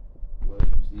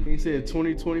 He said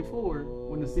 2024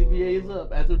 when the CBA is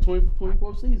up after the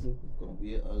 2024 season. It's gonna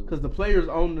be ugly. Because the players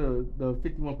own the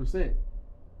 51%.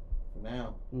 For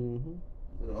now. Mm-hmm.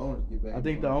 So the owners get back. I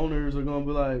think the owners are gonna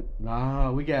be like,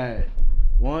 nah, we got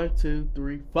 1, 2,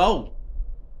 3, 4.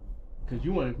 Because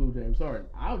you want to include James Harden.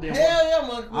 Hell yeah,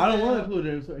 I don't want to include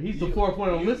James Harden. He's the fourth one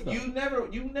on the list. You never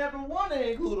want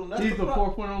to include him. That's He's the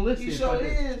fourth one on the list. He sure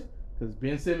is. Because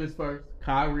Ben Simmons first,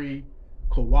 Kyrie,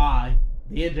 Kawhi,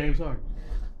 then James Harden.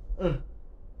 At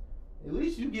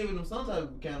least you giving him some type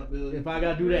of accountability. If I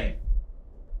gotta do that,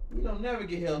 you don't never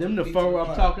get held. Them the four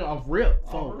I'm talking off rip.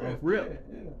 Off rip.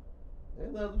 Yeah.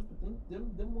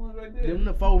 Them ones right there. Them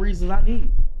the 4 reasons I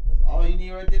need. That's all you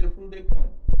need right there to prove their point.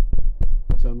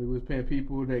 Tell me we was paying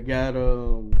people that got that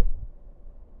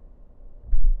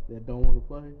don't want to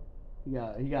play. He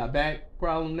got a back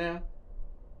problem now.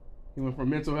 He went from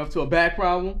mental health to a back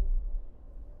problem.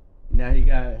 Now he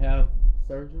got to have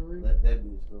surgery. Let that be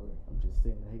the story. I'm just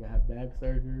saying he got to have back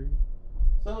surgery.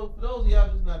 So for those of y'all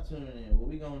just not tuning in, what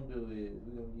we gonna do is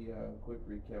we're gonna give y'all a quick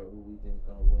recap of who we think is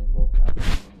gonna win both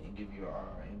conferences and give you our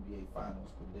NBA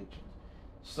Finals predictions.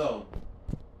 So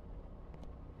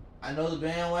I know the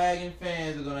bandwagon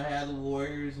fans are gonna have the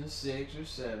Warriors in 6 or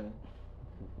 7.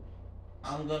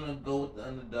 I'm gonna go with the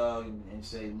underdog and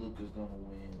say Luka's gonna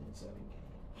win in 7 games.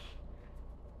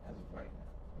 As of right now,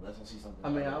 unless I see something. I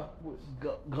mean, I'll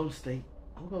go State.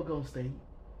 I'm gonna go State.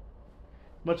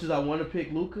 Much as I want to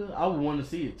pick Luka, I would want to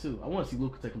see it too. I want to see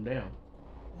Luka take him down.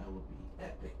 That would be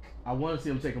epic. I want to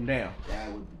see him take him down.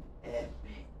 That would be epic.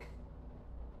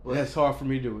 But that's hard for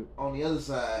me to do it. on the other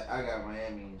side, I got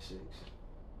Miami in 6.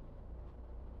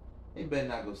 They better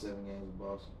not go 7 games with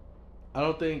Boston. I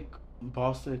don't think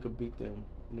Boston could beat them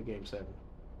in the game 7.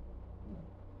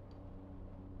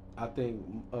 I think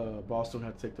Boston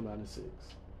have to take them out in 6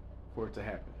 for it to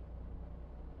happen.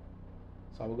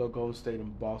 So I will go Golden State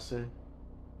and Boston.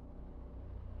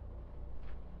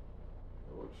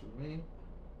 That works for me.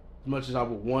 As much as I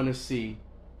would want to see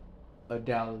a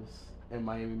Dallas and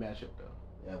Miami matchup, though.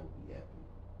 That would be epic.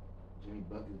 Jimmy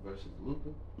Buckets versus Luka.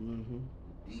 Mm-hmm.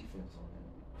 The defense on him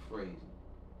would be crazy.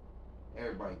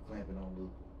 Everybody clamping on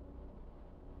Luka.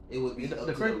 It would be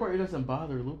The crazy part, it doesn't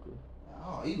bother Luka.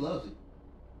 Oh, he loves it.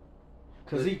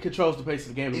 Because he controls the pace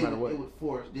of the game no matter what. It would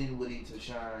force Dinwiddie to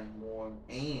shine more,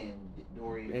 and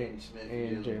Dorian Finney-Smith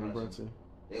and Jalen Brunson.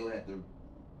 They would have to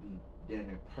be down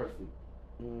there perfect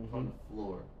from the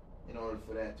floor in order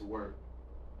for that to work.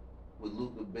 With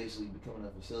Luka basically becoming a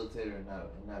facilitator and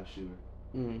not a shooter.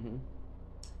 Mm-hmm.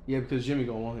 Yeah, because Jimmy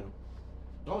gonna want him.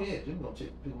 Oh yeah, Jimmy gonna pick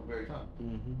him every time.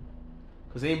 Mm-hmm.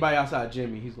 Because anybody outside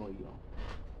Jimmy, he's gonna eat on.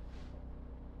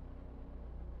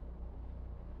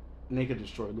 And they could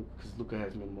destroy Luka because Luka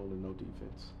has minimal to no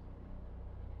defense.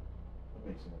 That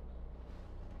makes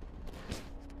sense.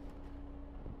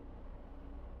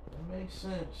 That makes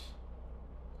sense.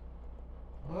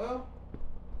 Well,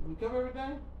 did we cover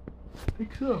everything? I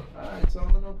think so. Alright, so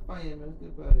I'm gonna find you, man. Let's get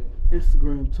about it.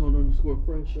 Instagram,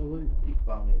 Tone_Fresh, LA. You can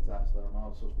follow me at Top Spot on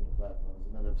all social media platforms.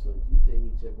 Another episode of GTA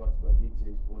Heat Check brought to you by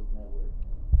GTA Sports Network.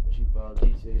 Make sure you follow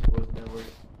GTA Sports Network,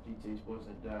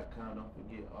 GTASportsNet.com. Don't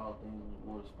forget all things in the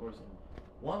world of sports. And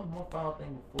one more final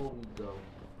thing before we go.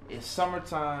 It's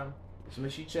summertime, so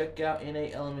make sure you check out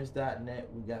NAElements.net.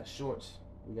 We got shorts,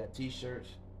 we got t-shirts.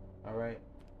 Alright.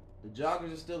 The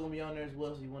joggers are still gonna be on there as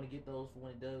well, so you want to get those for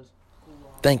when it does.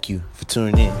 Thank you for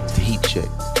tuning in to Heat Check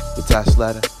with Ty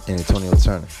Slatter and Antonio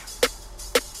Turner.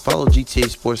 Follow GTA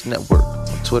Sports Network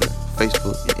on Twitter,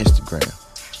 Facebook, and Instagram.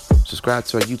 Subscribe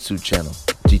to our YouTube channel,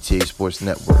 GTA Sports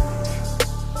Network.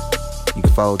 You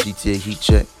can follow GTA Heat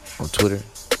Check on Twitter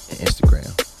and Instagram.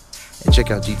 And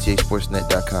check out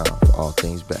GTASportsNet.com for all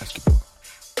things basketball.